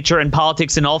legislature and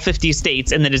politics in all 50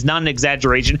 states, and that is not an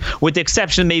exaggeration, with the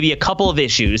exception of maybe a couple of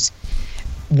issues.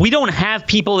 We don't have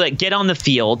people that get on the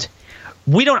field.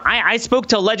 I spoke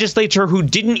to a legislator who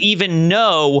didn't even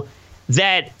know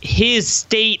that his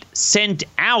state sent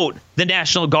out the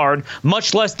National Guard,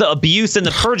 much less the abuse and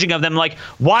the purging of them. Like,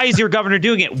 why is your governor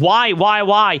doing it?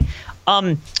 Why?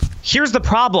 Here's the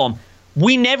problem.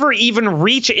 We never even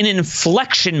reach an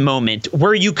inflection moment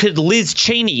where you could Liz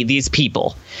Cheney these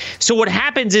people. So what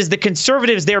happens is the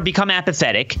conservatives there become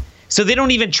apathetic. So they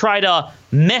don't even try to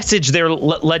message their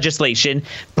legislation,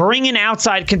 bring in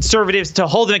outside conservatives to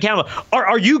hold them accountable.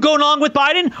 Are you going along with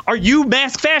Biden? Are you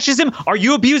mask fascism? Are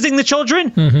you abusing the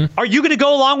children? Mm-hmm. Are you going to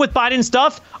go along with Biden's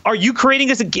stuff? Are you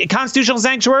creating a constitutional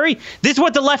sanctuary? This is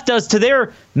what the left does to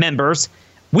their members.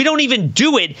 We don't even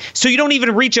do it. So you don't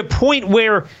even reach a point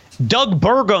where Doug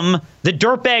Burgum, the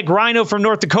dirtbag rhino from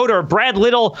North Dakota, or Brad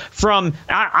Little from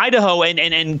Idaho,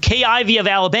 and Kay Ivey of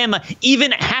Alabama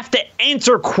even have to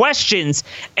answer questions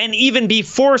and even be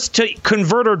forced to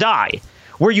convert or die,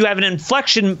 where you have an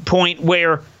inflection point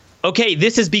where okay,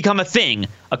 this has become a thing,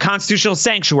 a constitutional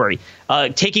sanctuary,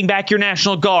 taking back your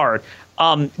National Guard,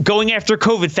 going after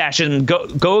COVID fashion,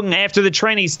 going after the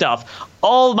tranny stuff,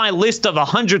 all my list of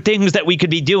 100 things that we could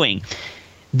be doing.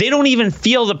 They don't even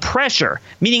feel the pressure,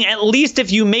 meaning at least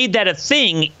if you made that a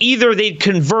thing, either they'd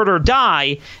convert or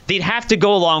die, they'd have to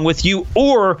go along with you,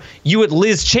 or you would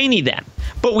Liz Cheney them.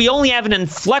 But we only have an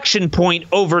inflection point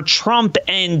over Trump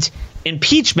and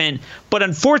impeachment, but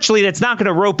unfortunately that's not going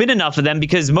to rope in enough of them,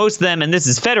 because most of them, and this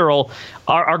is federal,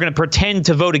 are going to pretend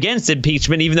to vote against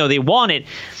impeachment even though they want it.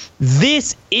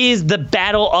 This is the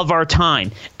battle of our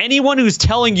time. Anyone who's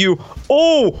telling you,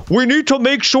 oh, we need to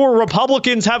make sure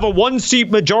Republicans have a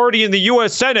 1-seat majority in the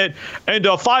U.S. Senate and a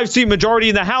 5-seat majority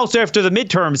in the House after the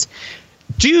midterms,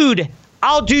 dude,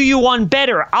 I'll do you one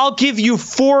better. I'll give you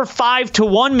 4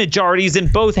 5-1 majorities in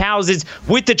both houses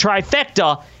with the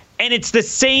trifecta, and it's the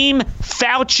same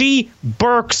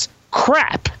Fauci-Birx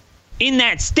crap in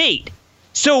that state.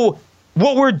 So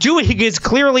what we're doing is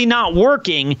clearly not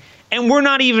working, and we're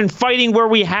not even fighting where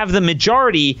we have the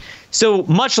majority. So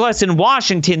much less in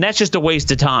Washington, that's just a waste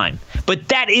of time. But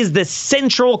that is the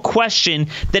central question,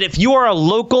 that if you are a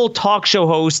local talk show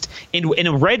host in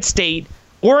a red state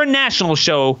or a national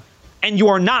show, and you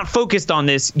are not focused on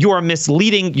this, you are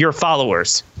misleading your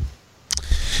followers.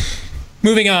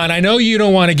 Moving on, I know you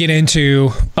don't want to get into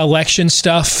election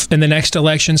stuff in the next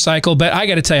election cycle, but I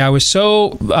got to tell you, I was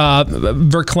so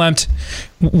verklempt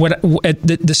at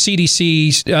the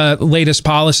CDC's latest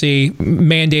policy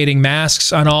mandating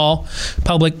masks on all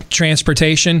public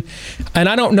transportation, and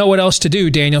I don't know what else to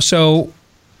do, Daniel. So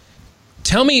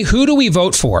tell me, who do we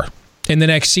vote for in the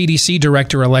next CDC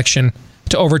director election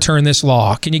to overturn this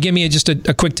law? Can you give me just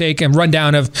a quick take and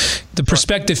rundown of the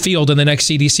prospective field in the next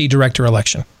CDC director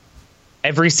election?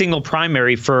 Every single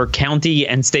primary for county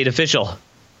and state official.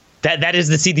 That is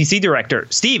the CDC director.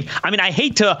 Steve, I mean, I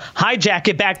hate to hijack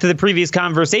it back to the previous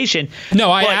conversation.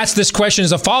 No, I asked this question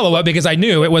as a follow-up because I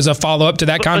knew it was a follow-up to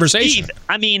that conversation. Steve,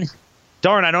 I mean,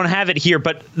 darn, I don't have it here,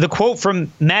 but the quote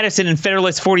from Madison in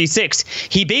Federalist 46,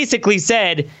 he basically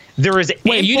said there is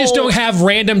Wait, you just don't have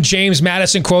random James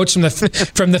Madison quotes from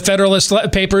the Federalist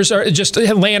papers or just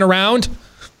laying around?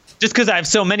 Just because I have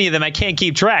so many of them, I can't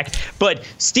keep track. But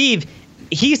Steve,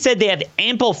 he said they have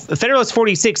ample. Federalist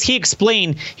 46, he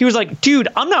explained, he was like, dude,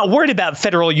 I'm not worried about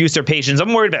federal usurpations.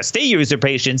 I'm worried about state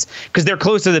usurpations because they're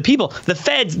close to the people. The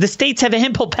feds, the states have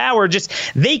ample power. Just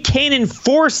they can't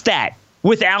enforce that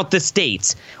without the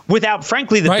states, without,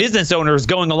 frankly, the business owners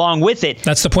going along with it.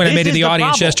 That's the point I made to the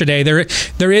audience yesterday.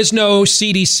 There is no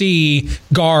CDC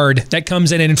guard that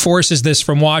comes in and enforces this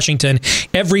from Washington.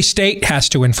 Every state has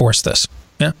to enforce this.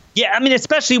 Yeah, I mean,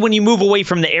 especially when you move away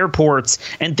from the airports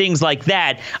and things like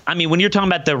that. I mean, when you're talking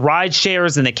about the ride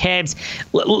shares and the cabs,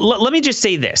 let me just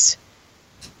say this.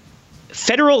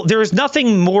 There is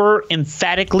nothing more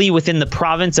emphatically within the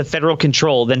province of federal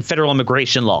control than federal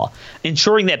immigration law,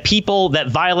 ensuring that people that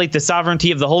violate the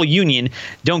sovereignty of the whole union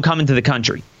don't come into the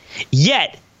country.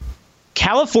 Yet,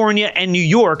 California and New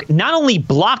York not only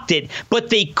blocked it, but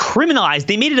they criminalized.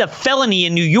 They made it a felony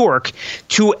in New York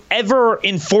to ever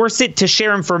enforce it, to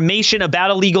share information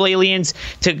about illegal aliens,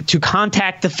 to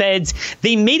contact the feds.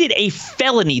 They made it a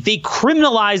felony. They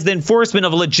criminalized the enforcement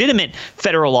of legitimate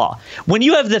federal law. When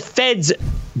you have the feds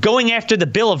going after the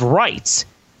Bill of Rights,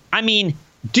 I mean,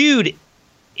 dude,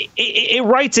 it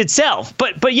writes itself.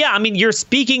 But yeah, I mean, you're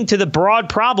speaking to the broad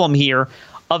problem here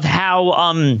of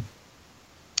how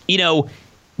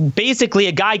basically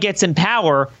a guy gets in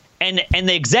power and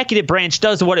the executive branch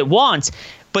does what it wants.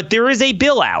 But there is a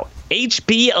bill out,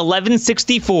 HB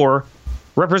 1164.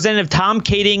 Representative Tom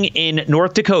Kading in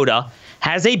North Dakota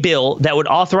has a bill that would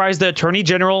authorize the Attorney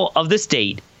General of the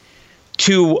state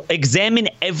to examine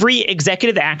every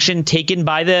executive action taken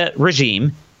by the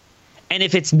regime. And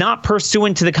if it's not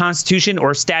pursuant to the Constitution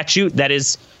or statute that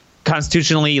is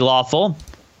constitutionally lawful,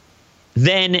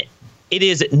 then it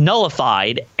is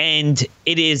nullified, and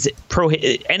it is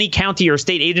any county or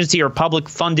state agency or public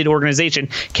funded organization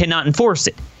cannot enforce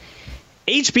it.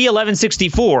 HB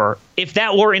 1164, if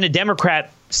that were in a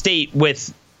Democrat state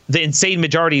with the insane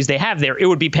majorities they have there, it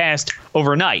would be passed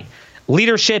overnight.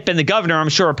 Leadership and the governor, I'm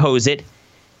sure, oppose it,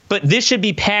 but this should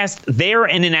be passed there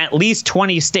and in at least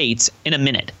 20 states in a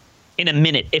minute.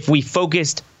 If we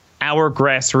focused our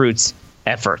grassroots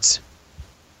efforts.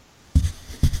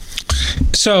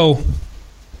 So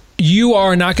you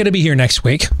are not going to be here next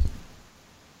week.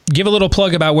 Give a little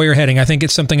plug about where you're heading. I think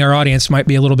it's something our audience might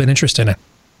be a little bit interested in.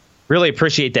 Really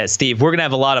appreciate that, Steve. We're going to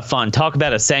have a lot of fun. Talk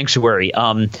about a sanctuary.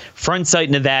 Front Sight,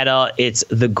 Nevada. It's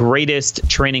the greatest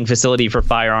training facility for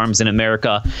firearms in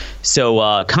America. So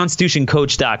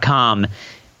constitutioncoach.com.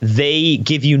 they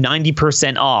give you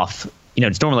 90% off. You know,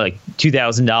 it's normally like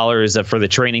 $2,000 for the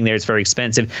training there. It's very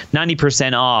expensive.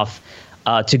 90% off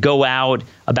to go out.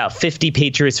 About 50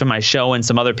 Patriots from my show and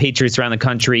some other Patriots around the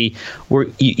country, where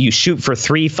you shoot for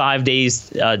 3-5 days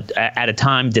at a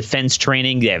time, defense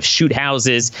training. They have shoot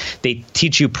houses. They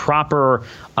teach you proper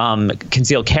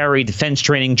concealed carry, defense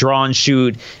training, draw and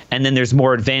shoot. And then there's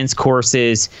more advanced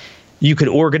courses. You could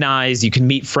organize, you can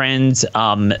meet friends.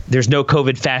 There's no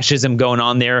COVID fascism going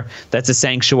on there. That's a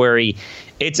sanctuary.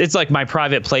 It's like my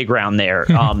private playground there.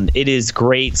 It is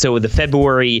great. So the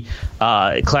February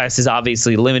class is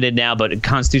obviously limited now, but at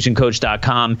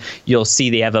constitutioncoach.com, you'll see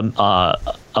they have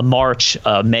a March,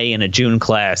 May, and a June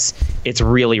class. It's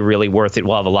really, really worth it.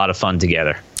 We'll have a lot of fun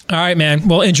together. All right, man.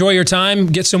 Well, enjoy your time.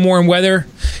 Get some warm weather.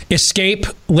 Escape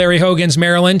Larry Hogan's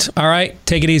Maryland. All right.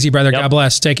 Take it easy, brother. Yep. God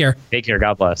bless. Take care. Take care.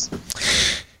 God bless.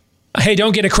 Hey,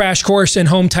 don't get a crash course in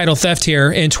home title theft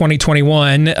here in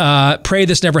 2021. Pray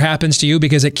this never happens to you,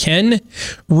 because it can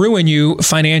ruin you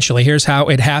financially. Here's how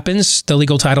it happens. The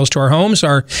legal titles to our homes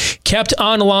are kept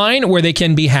online where they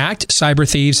can be hacked. Cyber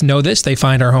thieves know this. They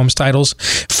find our home's titles,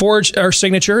 forge our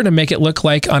signature to make it look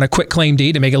like on a quick claim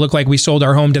deed, to make it look like we sold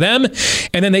our home to them.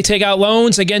 And then they take out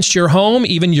loans against your home.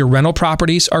 Even your rental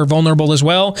properties are vulnerable as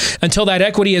well. Until that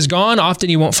equity is gone, often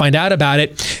you won't find out about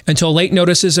it until late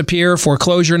notices appear,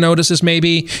 foreclosure notices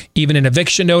maybe, even an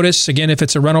eviction notice. Again, if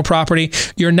it's a rental property,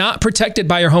 you're not protected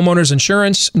by your homeowner's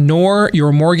insurance nor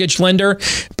your mortgage lender,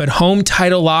 but Home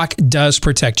Title Lock does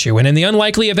protect you. And in the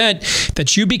unlikely event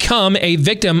that you become a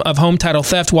victim of home title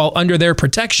theft while under their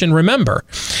protection, remember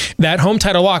that Home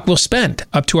Title Lock will spend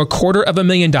up to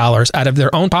 $250,000 out of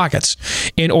their own pockets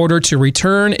in order to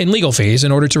return, in legal fees,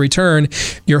 in order to return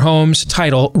your home's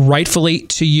title rightfully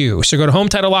to you. So go to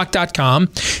HometitleLock.com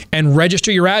and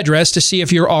register your address to see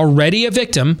if you're already a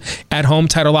victim at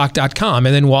HometitleLock.com.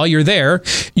 And then while you're there,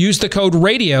 use the code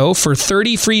RADIO for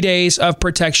 30 free days of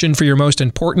protection for your most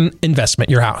important investment,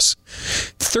 your house.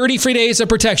 30 free days of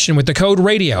protection with the code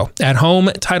RADIO at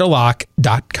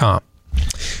HometitleLock.com.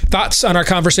 Thoughts on our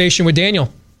conversation with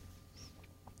Daniel?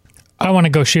 I want to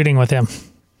go shooting with him.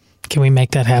 Can we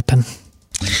make that happen?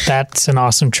 That's an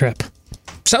awesome trip.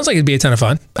 Sounds like it'd be a ton of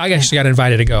fun. I actually got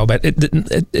invited to go, but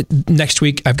next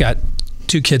week I've got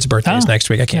 2 kids' birthdays next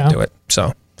week. I can't do it.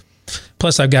 So,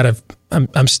 plus I've got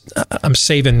I'm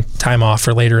saving time off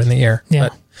for later in the year. Yeah.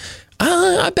 But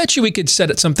I bet you we could set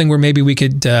it something where maybe we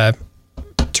could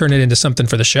turn it into something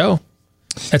for the show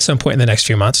at some point in the next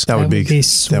few months. That would be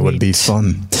sweet. That would be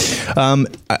fun.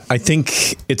 I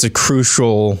think it's a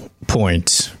crucial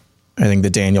point, I think,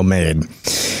 that Daniel made.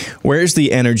 Where's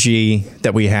the energy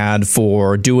that we had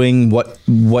for doing what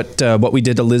we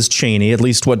did to Liz Cheney, at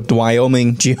least what the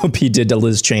Wyoming GOP did to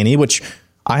Liz Cheney, which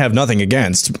I have nothing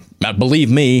against. Believe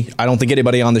me, I don't think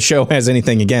anybody on the show has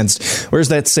anything against. Where's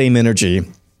that same energy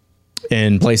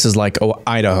in places like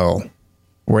Idaho,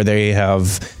 where they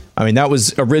have... I mean, that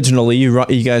was originally,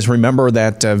 you guys remember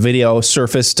that video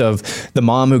surfaced of the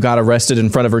mom who got arrested in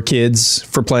front of her kids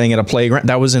for playing at a playground?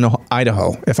 That was in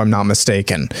Idaho, if I'm not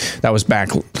mistaken. That was back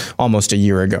almost a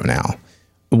year ago now.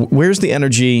 Where's the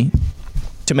energy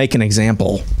to make an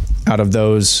example out of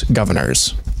those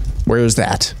governors? Where is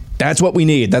that? That's what we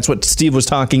need. That's what Steve was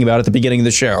talking about at the beginning of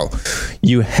the show.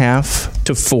 You have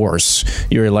to force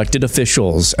your elected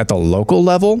officials at the local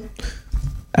level,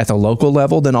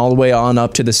 then all the way on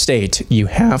up to the state. You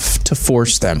have to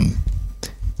force them.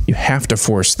 You have to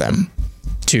force them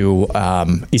to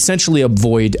essentially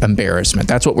avoid embarrassment.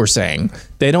 That's what we're saying.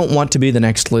 They don't want to be the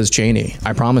next Liz Cheney.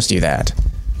 I promised you that.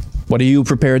 What are you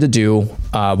prepared to do?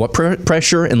 What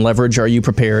pressure and leverage are you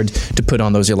prepared to put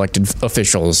on those elected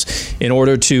officials in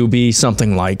order to be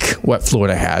something like what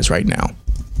Florida has right now?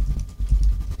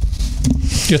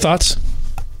 Your thoughts?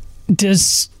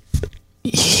 Does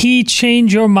he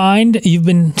change your mind? You've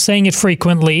been saying it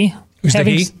frequently. Who's the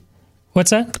he?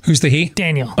 What's that? Who's the he?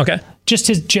 Daniel. Okay. Just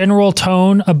his general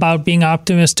tone about being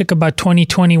optimistic about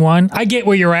 2021. I get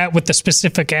where you're at with the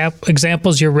specific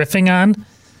examples you're riffing on,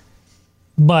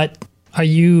 but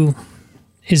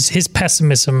is his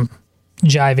pessimism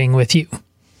jiving with you?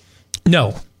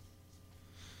 No.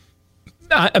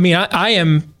 I mean,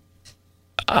 I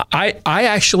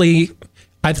actually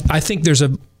think there's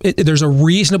a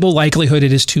reasonable likelihood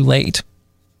it is too late.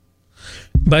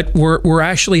 But we're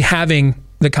actually having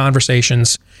the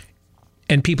conversations,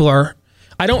 and people are.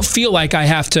 I don't feel like I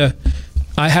have to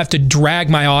drag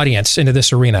my audience into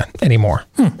this arena anymore.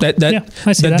 I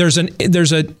see that.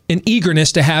 There's an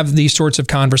eagerness to have these sorts of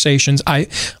conversations. I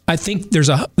think there's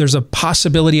a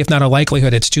possibility, if not a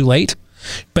likelihood, it's too late.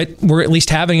 But we're at least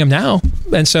having them now,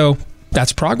 and so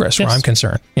that's progress where I'm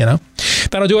concerned, you know.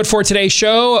 That'll do it for today's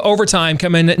show. Overtime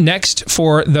coming next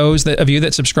for those of you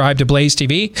that subscribe to Blaze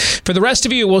TV. For the rest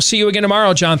of you, we'll see you again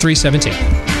tomorrow, John 3:17.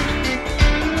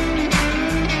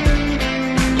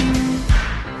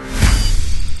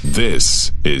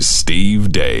 This is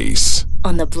Steve Deace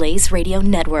on the Blaze Radio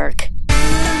Network.